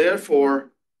 so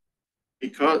therefore,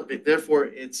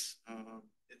 it's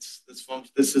this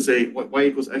function. This is a what y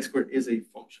equals x squared is a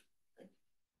function.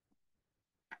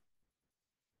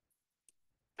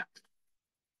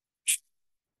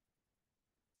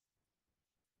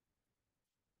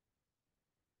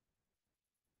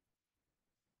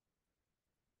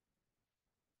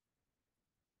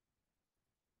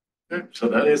 Okay, so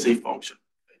that is a function,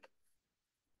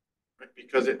 right?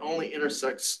 Because it only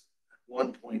intersects at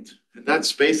one point, and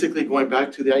that's basically going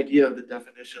back to the idea of the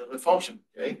definition of a function.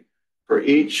 Okay, for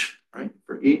each right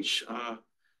for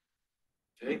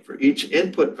each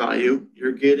input value,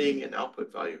 you're getting an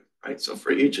output value, right? So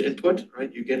for each input,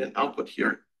 right, you get an output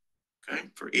here. Okay,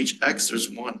 for each x, there's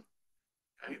one.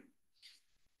 Okay,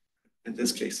 in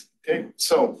this case. Okay,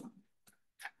 so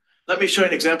let me show you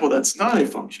an example that's not a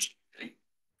function. Okay,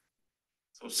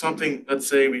 so something. Let's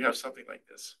say we have something like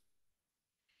this.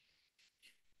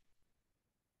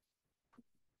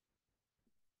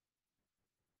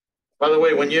 By the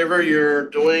way, whenever you're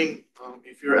doing,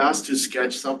 if you're asked to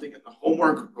sketch something in the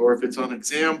homework or if it's on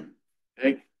exam,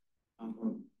 okay,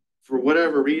 for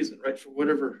whatever reason, right, for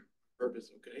whatever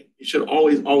purpose, okay, you should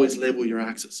always label your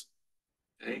axis.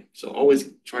 Okay, so always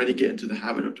try to get into the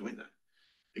habit of doing that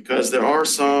because there are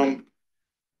some,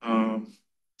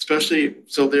 especially,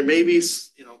 so there may be,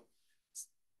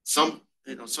 some,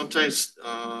 sometimes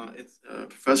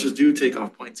professors do take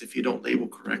off points if you don't label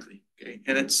correctly. Okay,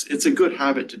 and it's a good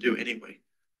habit to do anyway.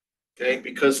 Okay,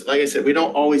 because like I said, we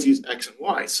don't always use x and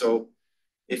y. So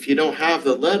if you don't have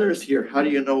the letters here, how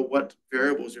do you know what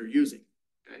variables you're using?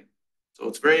 Okay, so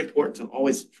it's very important to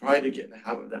always try to get in the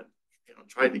habit of that.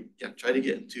 Try to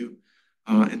get into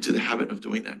the habit of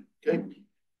doing that. Okay,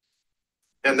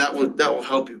 and that will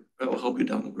help you. That will help you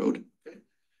down the road. Okay,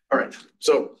 all right.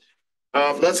 So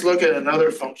let's look at another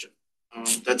function.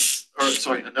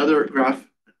 Another graph.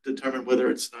 Determine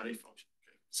whether it's not a function.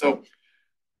 Okay, so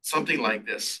something like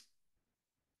this.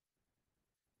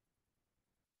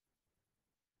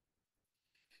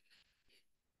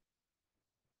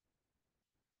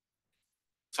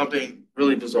 Something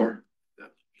really bizarre.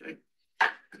 Okay.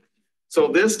 So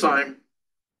this time,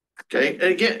 okay, and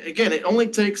again, it only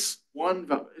takes one.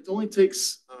 It only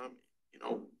takes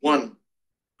one.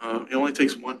 It only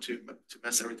takes one to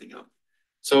mess everything up.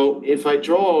 So if I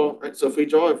draw, right, so if we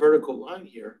draw a vertical line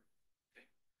here,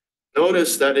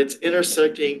 notice that it's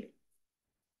intersecting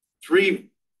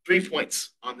three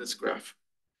points on this graph.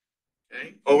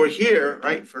 Okay, over here,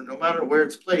 right, for no matter where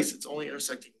it's placed, it's only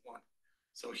intersecting one.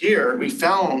 So here we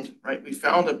found a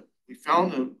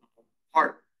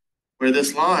part where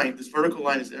this vertical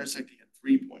line is intersecting at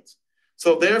 3 points.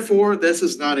 So therefore, this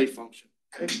is not a function.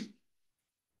 Okay,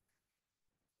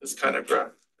 this kind of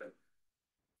graph.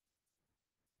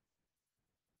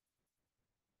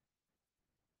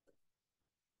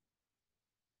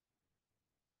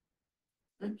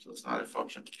 Okay, so it's not a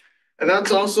function. And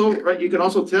that's also, right, you can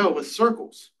also tell with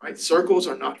circles, right? Circles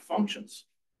are not functions,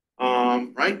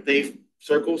 right?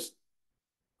 circles.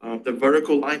 The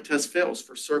vertical line test fails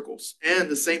for circles, and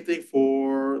the same thing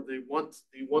for the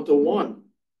one-to-one,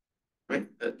 right?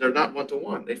 They're not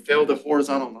one-to-one. They fail the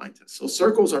horizontal line test. So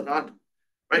circles are not,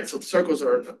 right? So circles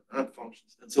are not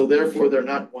functions, and so therefore they're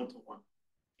not one-to-one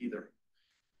either.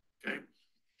 Okay.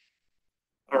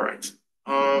 All right.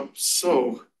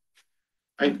 So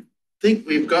I think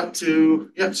we've got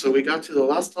to, yeah, so we got to the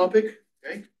last topic.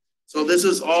 Okay. So this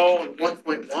is all in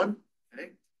 1.1.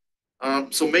 Okay.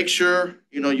 So make sure,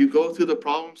 you go through the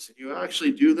problems and you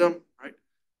actually do them, right?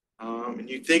 And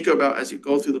you think about, as you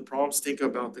go through the problems, think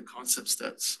about the concepts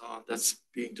that's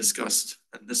being discussed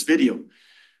in this video.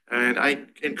 And I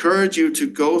encourage you to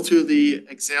go through the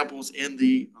examples in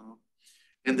the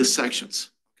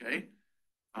sections, okay?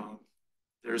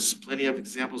 There's plenty of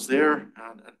examples there,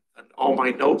 and all my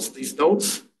notes, these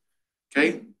notes,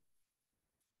 okay?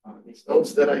 These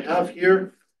notes that I have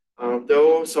here,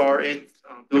 those are in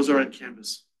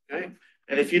Canvas, okay?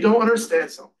 And if you don't understand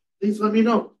something, please let me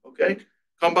know, okay?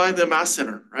 Come by the Math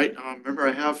Center, right? Remember,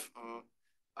 I have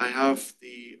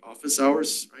the office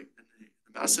hours, right, in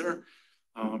the Math Center.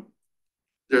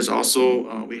 There's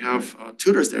also we have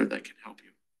tutors there that can help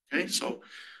you, okay? So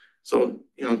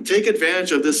take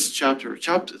advantage of this chapter.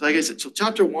 Like I said, so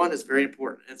chapter 1 is very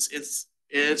important.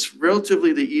 It's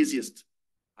relatively the easiest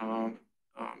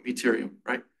material,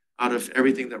 right, out of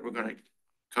everything that we're going to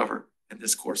cover in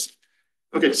this course.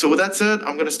 Okay, so with that said,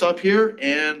 I'm going to stop here,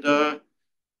 and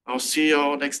I'll see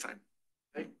y'all next time.